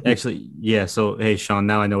 Actually, yeah. So, hey, Sean,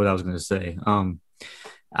 now I know what I was going to say.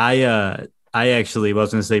 I actually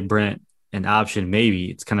was going to say, Brent, an option, maybe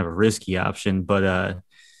it's kind of a risky option, but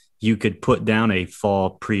you could put down a fall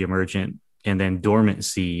pre-emergent and then dormant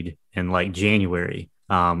seed in like January.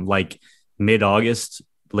 Like mid-August,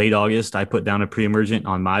 late August, I put down a pre-emergent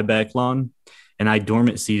on my back lawn, and I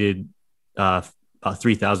dormant seeded about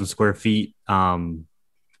 3,000 square feet in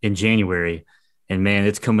January. And man,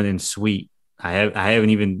 it's coming in sweet. I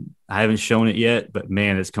haven't shown it yet, but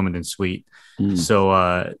man, it's coming in sweet. So,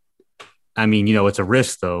 I mean, you know, it's a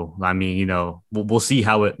risk though. I mean, you know, we'll see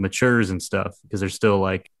how it matures and stuff, because they're still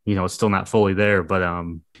like, you know, it's still not fully there, but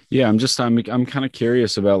yeah, I'm kind of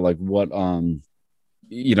curious about like what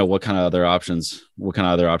you know, what kind of other options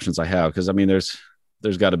I have. Cause I mean, there's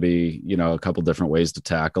got to be, you know, a couple different ways to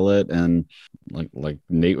tackle it. And like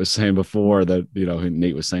Nate was saying before, that, you know,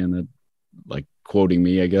 Nate was saying that, like, quoting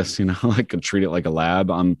me, I guess, you know, I could treat it like a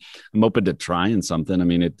lab. I'm open to trying something. I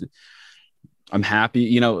mean, I'm happy,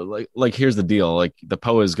 you know, like here's the deal. Like the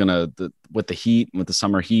POA is with the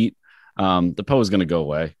summer heat, the POA is going to go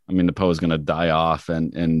away. I mean, the POA is going to die off,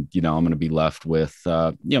 and, you know, I'm going to be left with,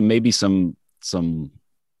 you know, maybe some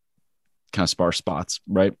kind of sparse spots.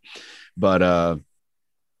 Right. But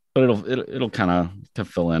it'll kind of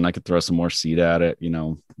fill in. I could throw some more seed at it, you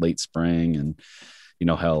know, late spring, and, you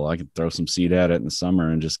know, hell, I could throw some seed at it in the summer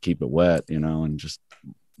and just keep it wet, you know, and just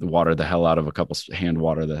water the hell out of a couple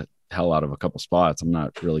spots. I'm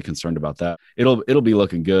not really concerned about that. It'll be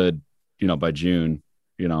looking good, you know, by June,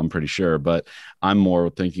 you know, I'm pretty sure, but I'm more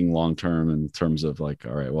thinking long-term in terms of like,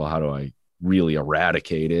 all right, well, how do I really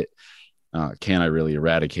eradicate it? Can I really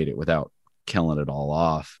eradicate it without killing it all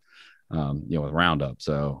off, you know, with Roundup?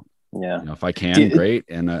 So, yeah, you know, if I can, great.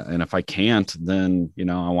 And if I can't, then, you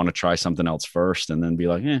know, I want to try something else first, and then be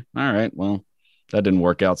like, all right, well, that didn't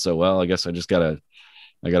work out so well. I guess I just gotta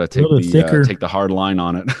take the hard line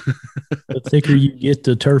on it. The thicker you get,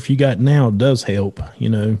 the turf you got now does help, you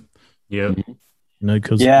know. Yeah. You know,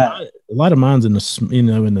 because a lot of mine's in the, you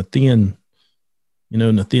know, in the thin, you know,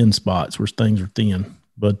 in the thin spots where things are thin.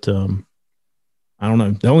 But I don't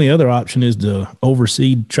know. The only other option is to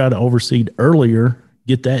try to overseed earlier,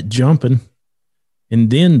 get that jumping, and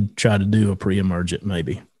then try to do a pre-emergent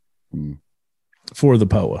maybe for the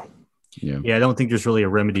POA. Yeah, I don't think there's really a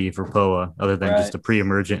remedy for POA other than just a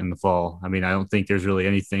pre-emergent in the fall. I mean, I don't think there's really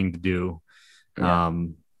anything to do,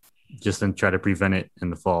 just then try to prevent it in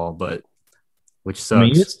the fall, but which sucks. I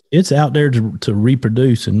mean, it's out there to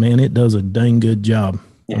reproduce, and man, it does a dang good job.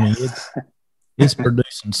 Yeah. I mean, it's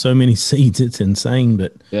producing so many seeds, it's insane.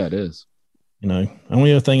 But yeah, it is. You know, the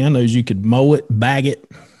only other thing I know is you could mow it, bag it,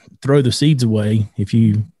 throw the seeds away if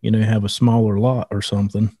you know, have a smaller lot or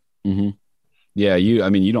something. Mm-hmm. Yeah, you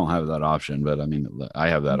don't have that option, but I mean, I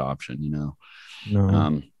have that option, you know.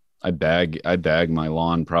 No. I bag my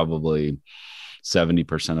lawn probably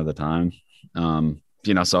 70% of the time.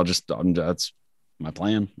 You know, so that's my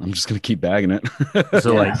plan. I'm just going to keep bagging it.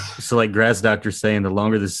 So like Grass Doctor's saying, the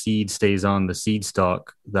longer the seed stays on the seed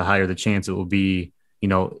stalk, the higher the chance it will be, you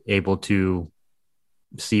know, able to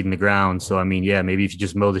seed in the ground. So, I mean, yeah, maybe if you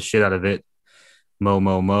just mow the shit out of it,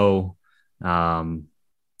 mow,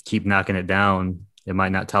 keep knocking it down, it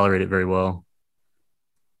might not tolerate it very well.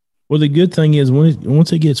 Well, the good thing is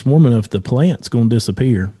once it gets warm enough, the plant's going to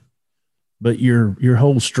disappear. But your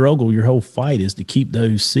whole struggle, your whole fight is to keep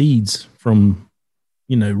those seeds from,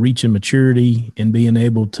 you know, reaching maturity and being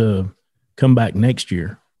able to come back next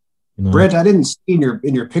year. You know? Brent, I didn't see in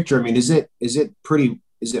your picture. I mean, is it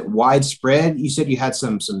widespread? You said you had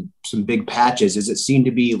some big patches. Does it seem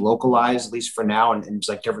to be localized, at least for now, and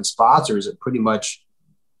like different spots, or is it pretty much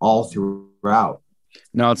all throughout?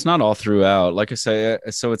 No, it's not all throughout. Like I say,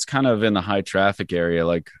 so it's kind of in the high traffic area.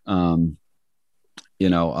 Like, you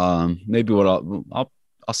know, maybe what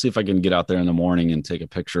I'll see if I can get out there in the morning and take a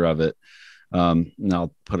picture of it. And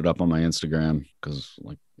I'll put it up on my Instagram, because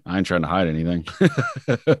like I ain't trying to hide anything.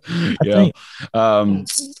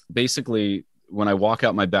 Basically, when I walk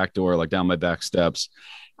out my back door, like down my back steps,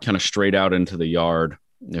 kind of straight out into the yard.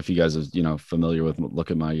 If you guys are, you know, familiar with, look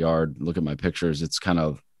at my yard, look at my pictures, it's kind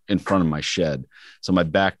of in front of my shed. So my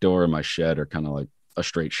back door and my shed are kind of like a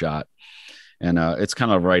straight shot. And it's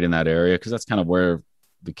kind of right in that area, because that's kind of where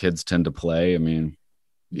the kids tend to play. I mean,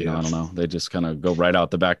 You know, I don't know. They just kind of go right out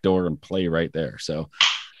the back door and play right there. So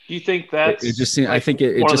do you think that's it just seems, I think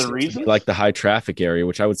it just seems like the high traffic area,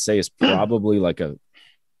 which I would say is probably like a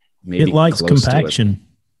maybe it likes compaction.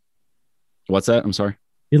 What's that? I'm sorry.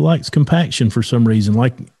 It likes compaction for some reason.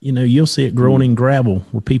 Like, you know, you'll see it growing in gravel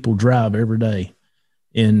where people drive every day.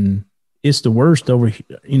 And it's the worst over,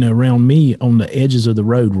 you know, around me on the edges of the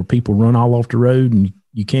road where people run all off the road and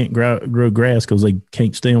you can't grow grass because they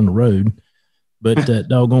can't stay on the road. But that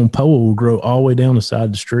doggone pole will grow all the way down the side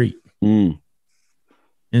of the street. And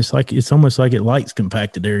it's almost like it likes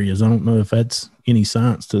compacted areas. I don't know if that's any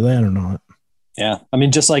science to that or not. Yeah. I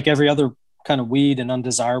mean, just like every other kind of weed and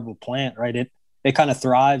undesirable plant, right? It kind of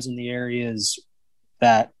thrives in the areas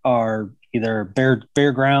that are either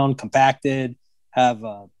bare ground, compacted, have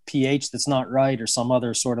a pH that's not right, or some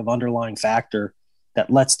other sort of underlying factor that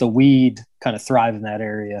lets the weed kind of thrive in that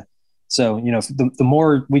area. So, you know, the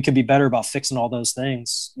more we could be better about fixing all those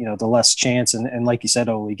things, you know, the less chance. And like you said,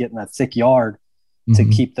 Oli, getting that thick yard to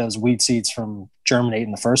keep those weed seeds from germinating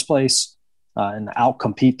in the first place and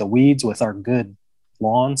outcompete the weeds with our good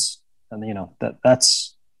lawns. And, you know,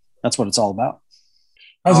 that's what it's all about.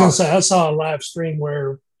 I was going to say, I saw a live stream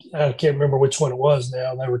where I can't remember which one it was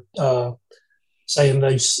now. They were saying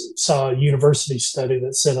they saw a university study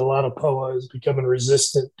that said a lot of POA is becoming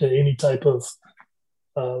resistant to any type of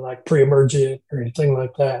like pre-emergent or anything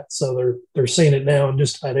like that. So they're seeing it now in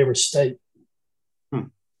just about every state.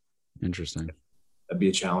 Interesting. That'd be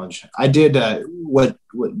a challenge. I did what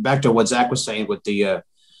back to what Zach was saying with the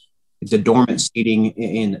dormant seeding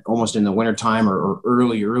in almost in the wintertime or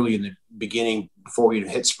early in the beginning before we even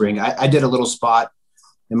hit spring. I did a little spot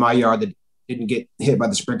in my yard that didn't get hit by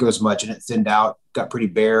the sprinklers much, and it thinned out, got pretty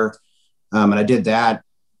bare. And I did that.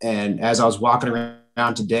 And as I was walking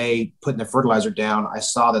around today, putting the fertilizer down, I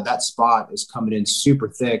saw that spot is coming in super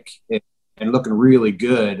thick and looking really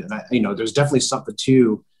good. And there's definitely something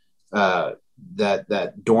to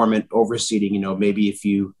that dormant overseeding. Maybe if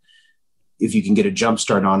you can get a jump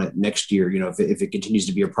start on it next year, if it continues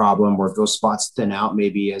to be a problem, or if those spots thin out,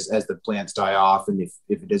 maybe as the plants die off, and if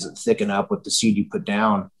it doesn't thicken up with the seed you put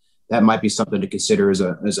down, that might be something to consider as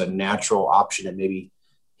a natural option, and maybe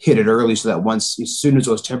hit it early so that as soon as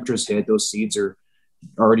those temperatures hit, those seeds are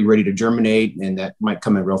already ready to germinate, and that might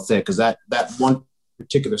come in real thick. Because that one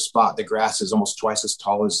particular spot, the grass is almost twice as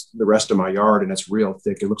tall as the rest of my yard, and it's real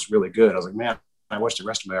thick. It looks really good. I was like, man, I wish the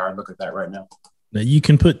rest of my yard looked like that right now. Now you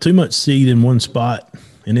can put too much seed in one spot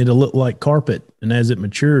and it'll look like carpet. And as it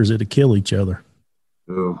matures, it'll kill each other.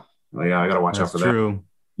 Oh, well, yeah. I got to watch out for that.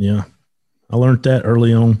 Yeah. I learned that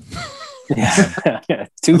early on. Yeah.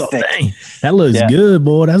 Too thick. Dang, that looks good,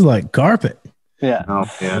 boy. That's like carpet. Yeah. Oh,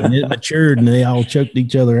 yeah. And it matured and they all choked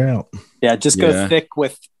each other out. Yeah. Just go thick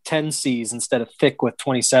with 10 C's instead of thick with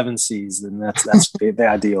 27 C's. Then that's the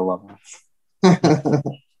ideal level.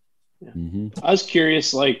 I was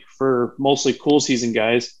curious, like for mostly cool season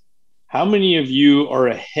guys, how many of you are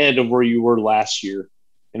ahead of where you were last year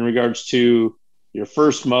in regards to your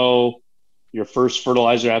first mow, your first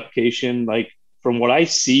fertilizer application? Like from what I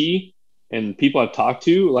see and people I've talked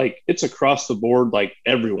to, like it's across the board, like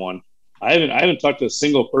everyone. I haven't talked to a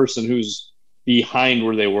single person who's behind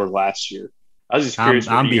where they were last year. I was just curious.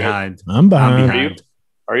 I'm behind. I'm behind.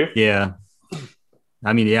 Are you? Yeah.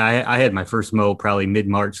 I mean, yeah, I had my first mow probably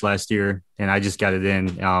mid-March last year, and I just got it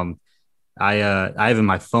in. I have in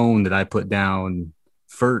my phone that I put down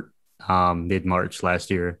FERT mid-March last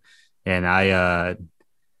year, and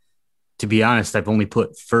to be honest, I've only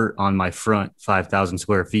put FERT on my front 5,000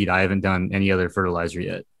 square feet. I haven't done any other fertilizer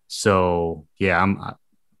yet. So yeah, I'm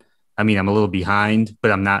a little behind,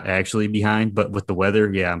 but I'm not actually behind. But with the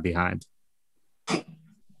weather, yeah, I'm behind. And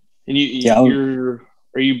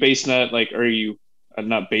are you basing that, like, are you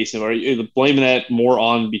not basing it, are you blaming that more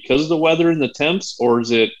on because of the weather and the temps, or is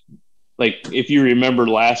it like, if you remember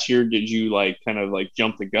last year, did you like kind of like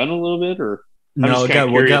jump the gun a little bit, or? No, it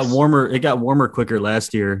got warmer. It got warmer quicker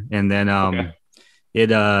last year, and then like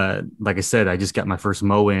I said, I just got my first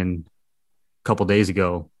mow in a couple days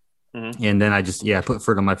ago, and then I just put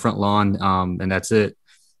FERT on my front lawn, and that's it.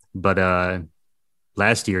 But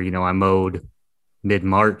last year, I mowed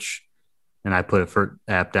mid-March, and I put a FERT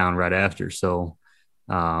app down right after. So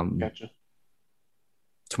gotcha.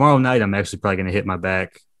 Tomorrow night, I'm actually probably going to hit my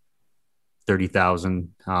back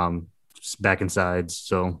 30,000 just back and sides.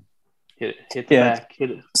 So hit the back. Hit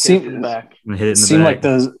the back. I'm gonna hit it in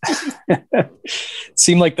the back.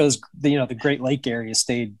 Seemed like those the Great Lake area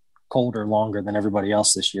stayed colder longer than everybody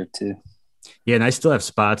else this year too. Yeah, and I still have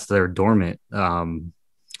spots that are dormant. At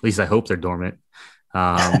least I hope they're dormant.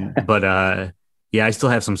 But I still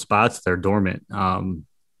have some spots that are dormant.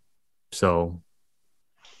 So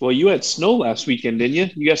Well, you had snow last weekend, didn't you?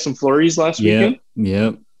 You got some flurries last weekend?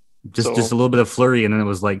 Yep. Just a little bit of flurry, and then it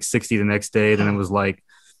was like 60 the next day. Then it was like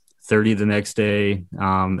 30 the next day.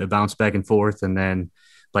 It bounced back and forth, and then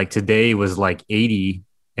like today was like 80,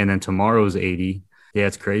 and then tomorrow's 80. Yeah,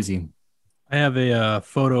 it's crazy. I have a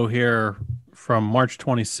photo here from March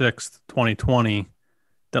 26th, 2020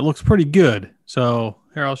 that looks pretty good. So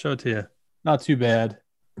here, I'll show it to you. Not too bad.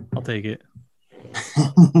 I'll take it.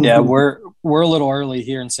 Yeah, we're a little early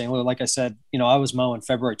here in St. Louis. Like I said, I was mowing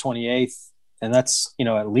February 28th, and that's,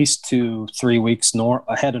 at least 2-3 weeks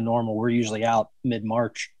ahead of normal. We're usually out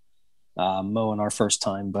mid-March mowing our first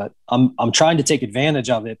time, but I'm trying to take advantage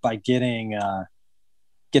of it by getting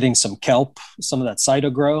some kelp, some of that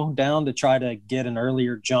cytogrow down to try to get an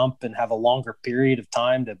earlier jump and have a longer period of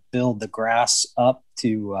time to build the grass up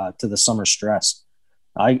to the summer stress.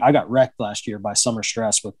 I got wrecked last year by summer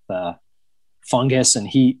stress with fungus and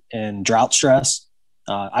heat and drought stress.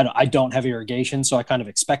 I don't have irrigation, so I kind of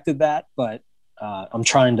expected that, but I'm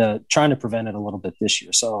trying to prevent it a little bit this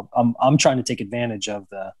year. So I'm trying to take advantage of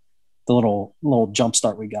the little jump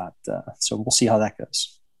start we got. So we'll see how that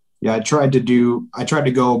goes. Yeah, I tried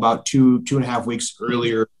to go about 2.5 weeks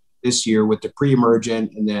earlier this year with the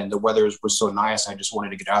pre-emergent, and then the weather was so nice. I just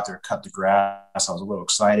wanted to get out there and cut the grass. I was a little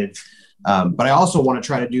excited. But I also want to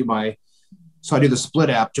try to do so I do the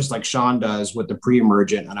split app just like Sean does with the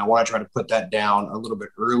pre-emergent, and I want to try to put that down a little bit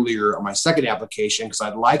earlier on my second application because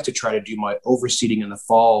I'd like to try to do my overseeding in the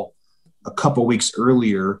fall a couple weeks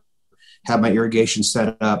earlier, have my irrigation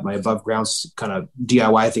set up, my above ground kind of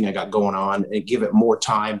DIY thing I got going on, and give it more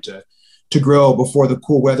time to grow before the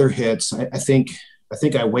cool weather hits. I think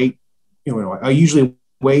I wait, I usually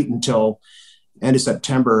wait until end of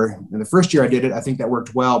September. And the first year I did it, I think that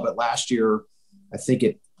worked well, but last year I think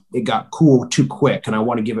it got cool too quick, and I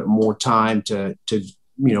want to give it more time to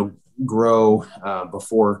grow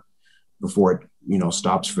before it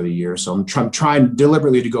stops for the year. So I'm trying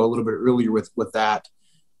deliberately to go a little bit earlier with that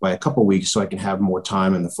by a couple of weeks so I can have more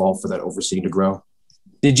time in the fall for that overseeding to grow.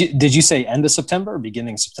 Did you say end of September or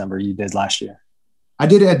beginning of September you did last year? I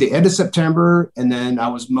did it at the end of September, and then I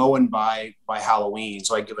was mowing by Halloween.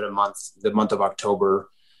 So I give it the month of October.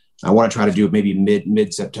 I want to try to do it maybe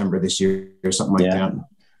mid-September this year or something like that.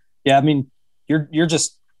 Yeah. I mean, you're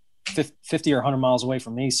just 50 or 100 miles away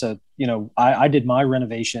from me. So, I did my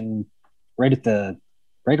renovation right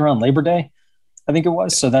around Labor Day, I think it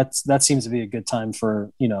was. So that seems to be a good time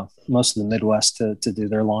for, most of the Midwest to do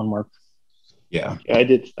their lawn work. Yeah. I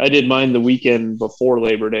did mine the weekend before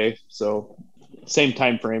Labor Day. So same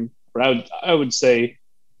time frame, but I would say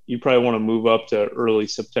you probably want to move up to early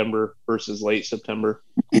September versus late September.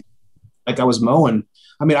 Like I was mowing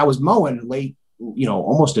late,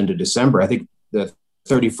 almost into December. I think the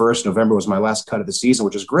 31st November was my last cut of the season,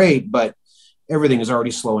 which is great, but everything is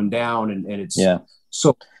already slowing down and it's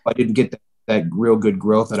so I didn't get that real good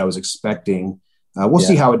growth that I was expecting. We'll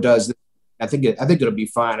see how it does. I think it'll be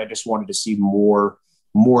fine. I just wanted to see more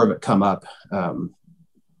of it come up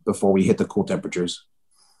before we hit the cool temperatures.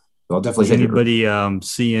 So I'll definitely. Is anybody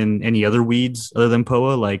seeing any other weeds other than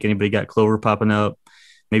POA? Like anybody got clover popping up?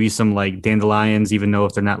 Maybe some like dandelions, even though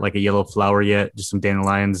if they're not like a yellow flower yet, just some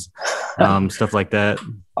dandelions, stuff like that.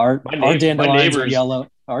 Our dandelions are yellow.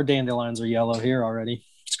 Our dandelions are yellow here already.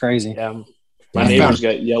 It's crazy. Yeah, my neighbors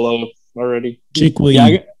got yellow already.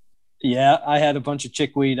 Chickweed. Yeah, I had a bunch of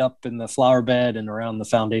chickweed up in the flower bed and around the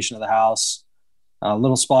foundation of the house.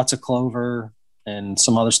 Little spots of clover and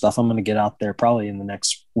some other stuff. I'm going to get out there probably in the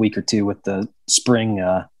next week or two with the spring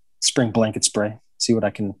blanket spray. See what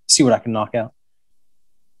I can knock out.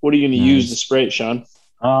 What are you going to use to spray it, Sean?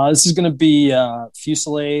 This is going to be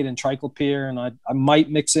Fusilade and Triclopyr, and I might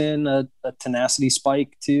mix in a tenacity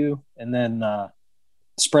spike too, and then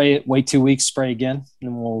spray it. Wait 2 weeks, spray again,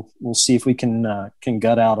 and we'll see if we can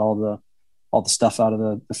gut out all the stuff out of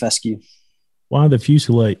the fescue. Why the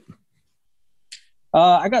Fusilade?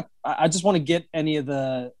 I just want to get any of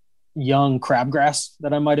the young crabgrass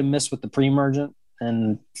that I might have missed with the pre-emergent,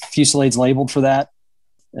 and Fusilade's labeled for that.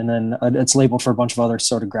 And then it's labeled for a bunch of other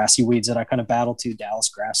sort of grassy weeds that I kind of battle to, Dallas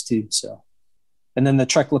grass too. So, and then the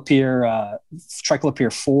Triclopyr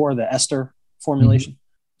 4, the ester formulation.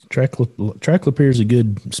 Triclopyr is a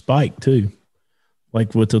good spike too,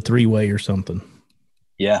 like with a 3-way or something.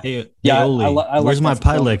 Yeah. Hey, I where's my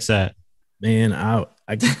Pylex at? Man,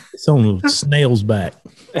 it's on the snail's back.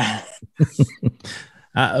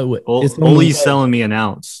 Ole's selling me an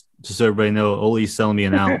ounce. Just so everybody know, Ole's selling me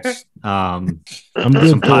an ounce. I'm doing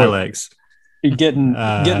some Pylex. You're getting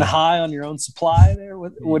high on your own supply there.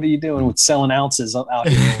 What are you doing with selling ounces out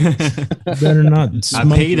here? Better not. I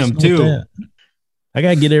paid him too. I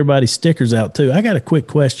got to get everybody's stickers out too. I got a quick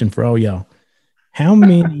question for all y'all. How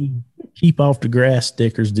many Keep Off the Grass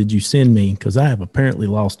stickers did you send me? Because I have apparently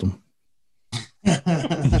lost them.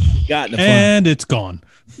 And it's gone.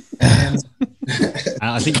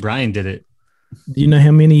 I think Brian did it. Do you know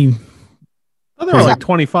how many? Oh, there were like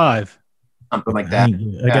 25. Something like that.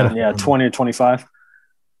 I Yeah, 20 or 25.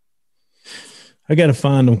 I got to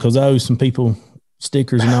find them because I owe some people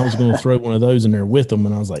stickers, and I was going to throw one of those in there with them,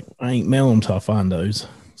 and I was like, I ain't mailing them till I find those.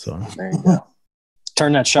 So there you go.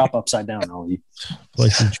 Turn that shop upside down, Ollie.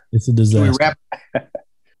 It's a disaster.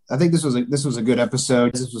 I think this was a good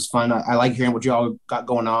episode. This was fun. I like hearing what y'all got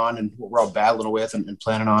going on and what we're all battling with and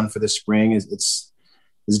planning on for this spring. It's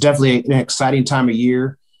definitely an exciting time of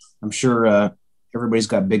year. I'm sure everybody's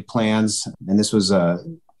got big plans, and this was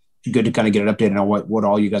good to kind of get an update on what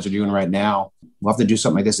all you guys are doing right now. We'll have to do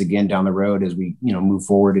something like this again down the road as we move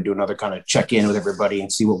forward to do another kind of check in with everybody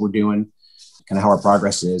and see what we're doing, kind of how our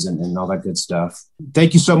progress is and all that good stuff.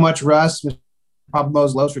 Thank you so much, Russ, Mr. Papa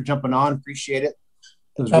Mo's Lowe's, for jumping on. Appreciate it.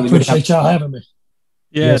 I appreciate y'all having me.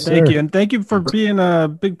 Yeah, yes, thank sir. you. And thank you for being a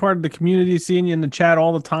big part of the community, seeing you in the chat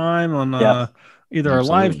all the time on either our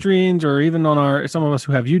live streams or even on some of us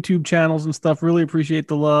who have YouTube channels and stuff. Really appreciate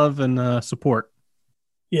the love and support.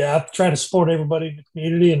 Yeah, I try to support everybody in the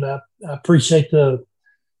community, and I appreciate the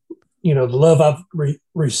love I've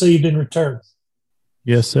received in return.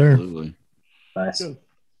 Yes, sir. Absolutely. Nice. Good.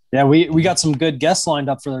 Yeah, we got some good guests lined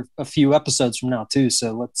up for a few episodes from now too.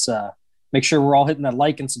 So let's make sure we're all hitting that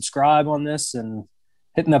like and subscribe on this and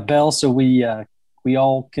hitting that bell so we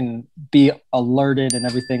all can be alerted and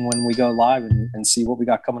everything when we go live and see what we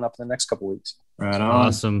got coming up in the next couple of weeks. Right on.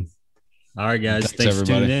 Awesome. All right, guys. Thanks for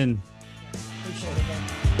tuning in. Appreciate it, man.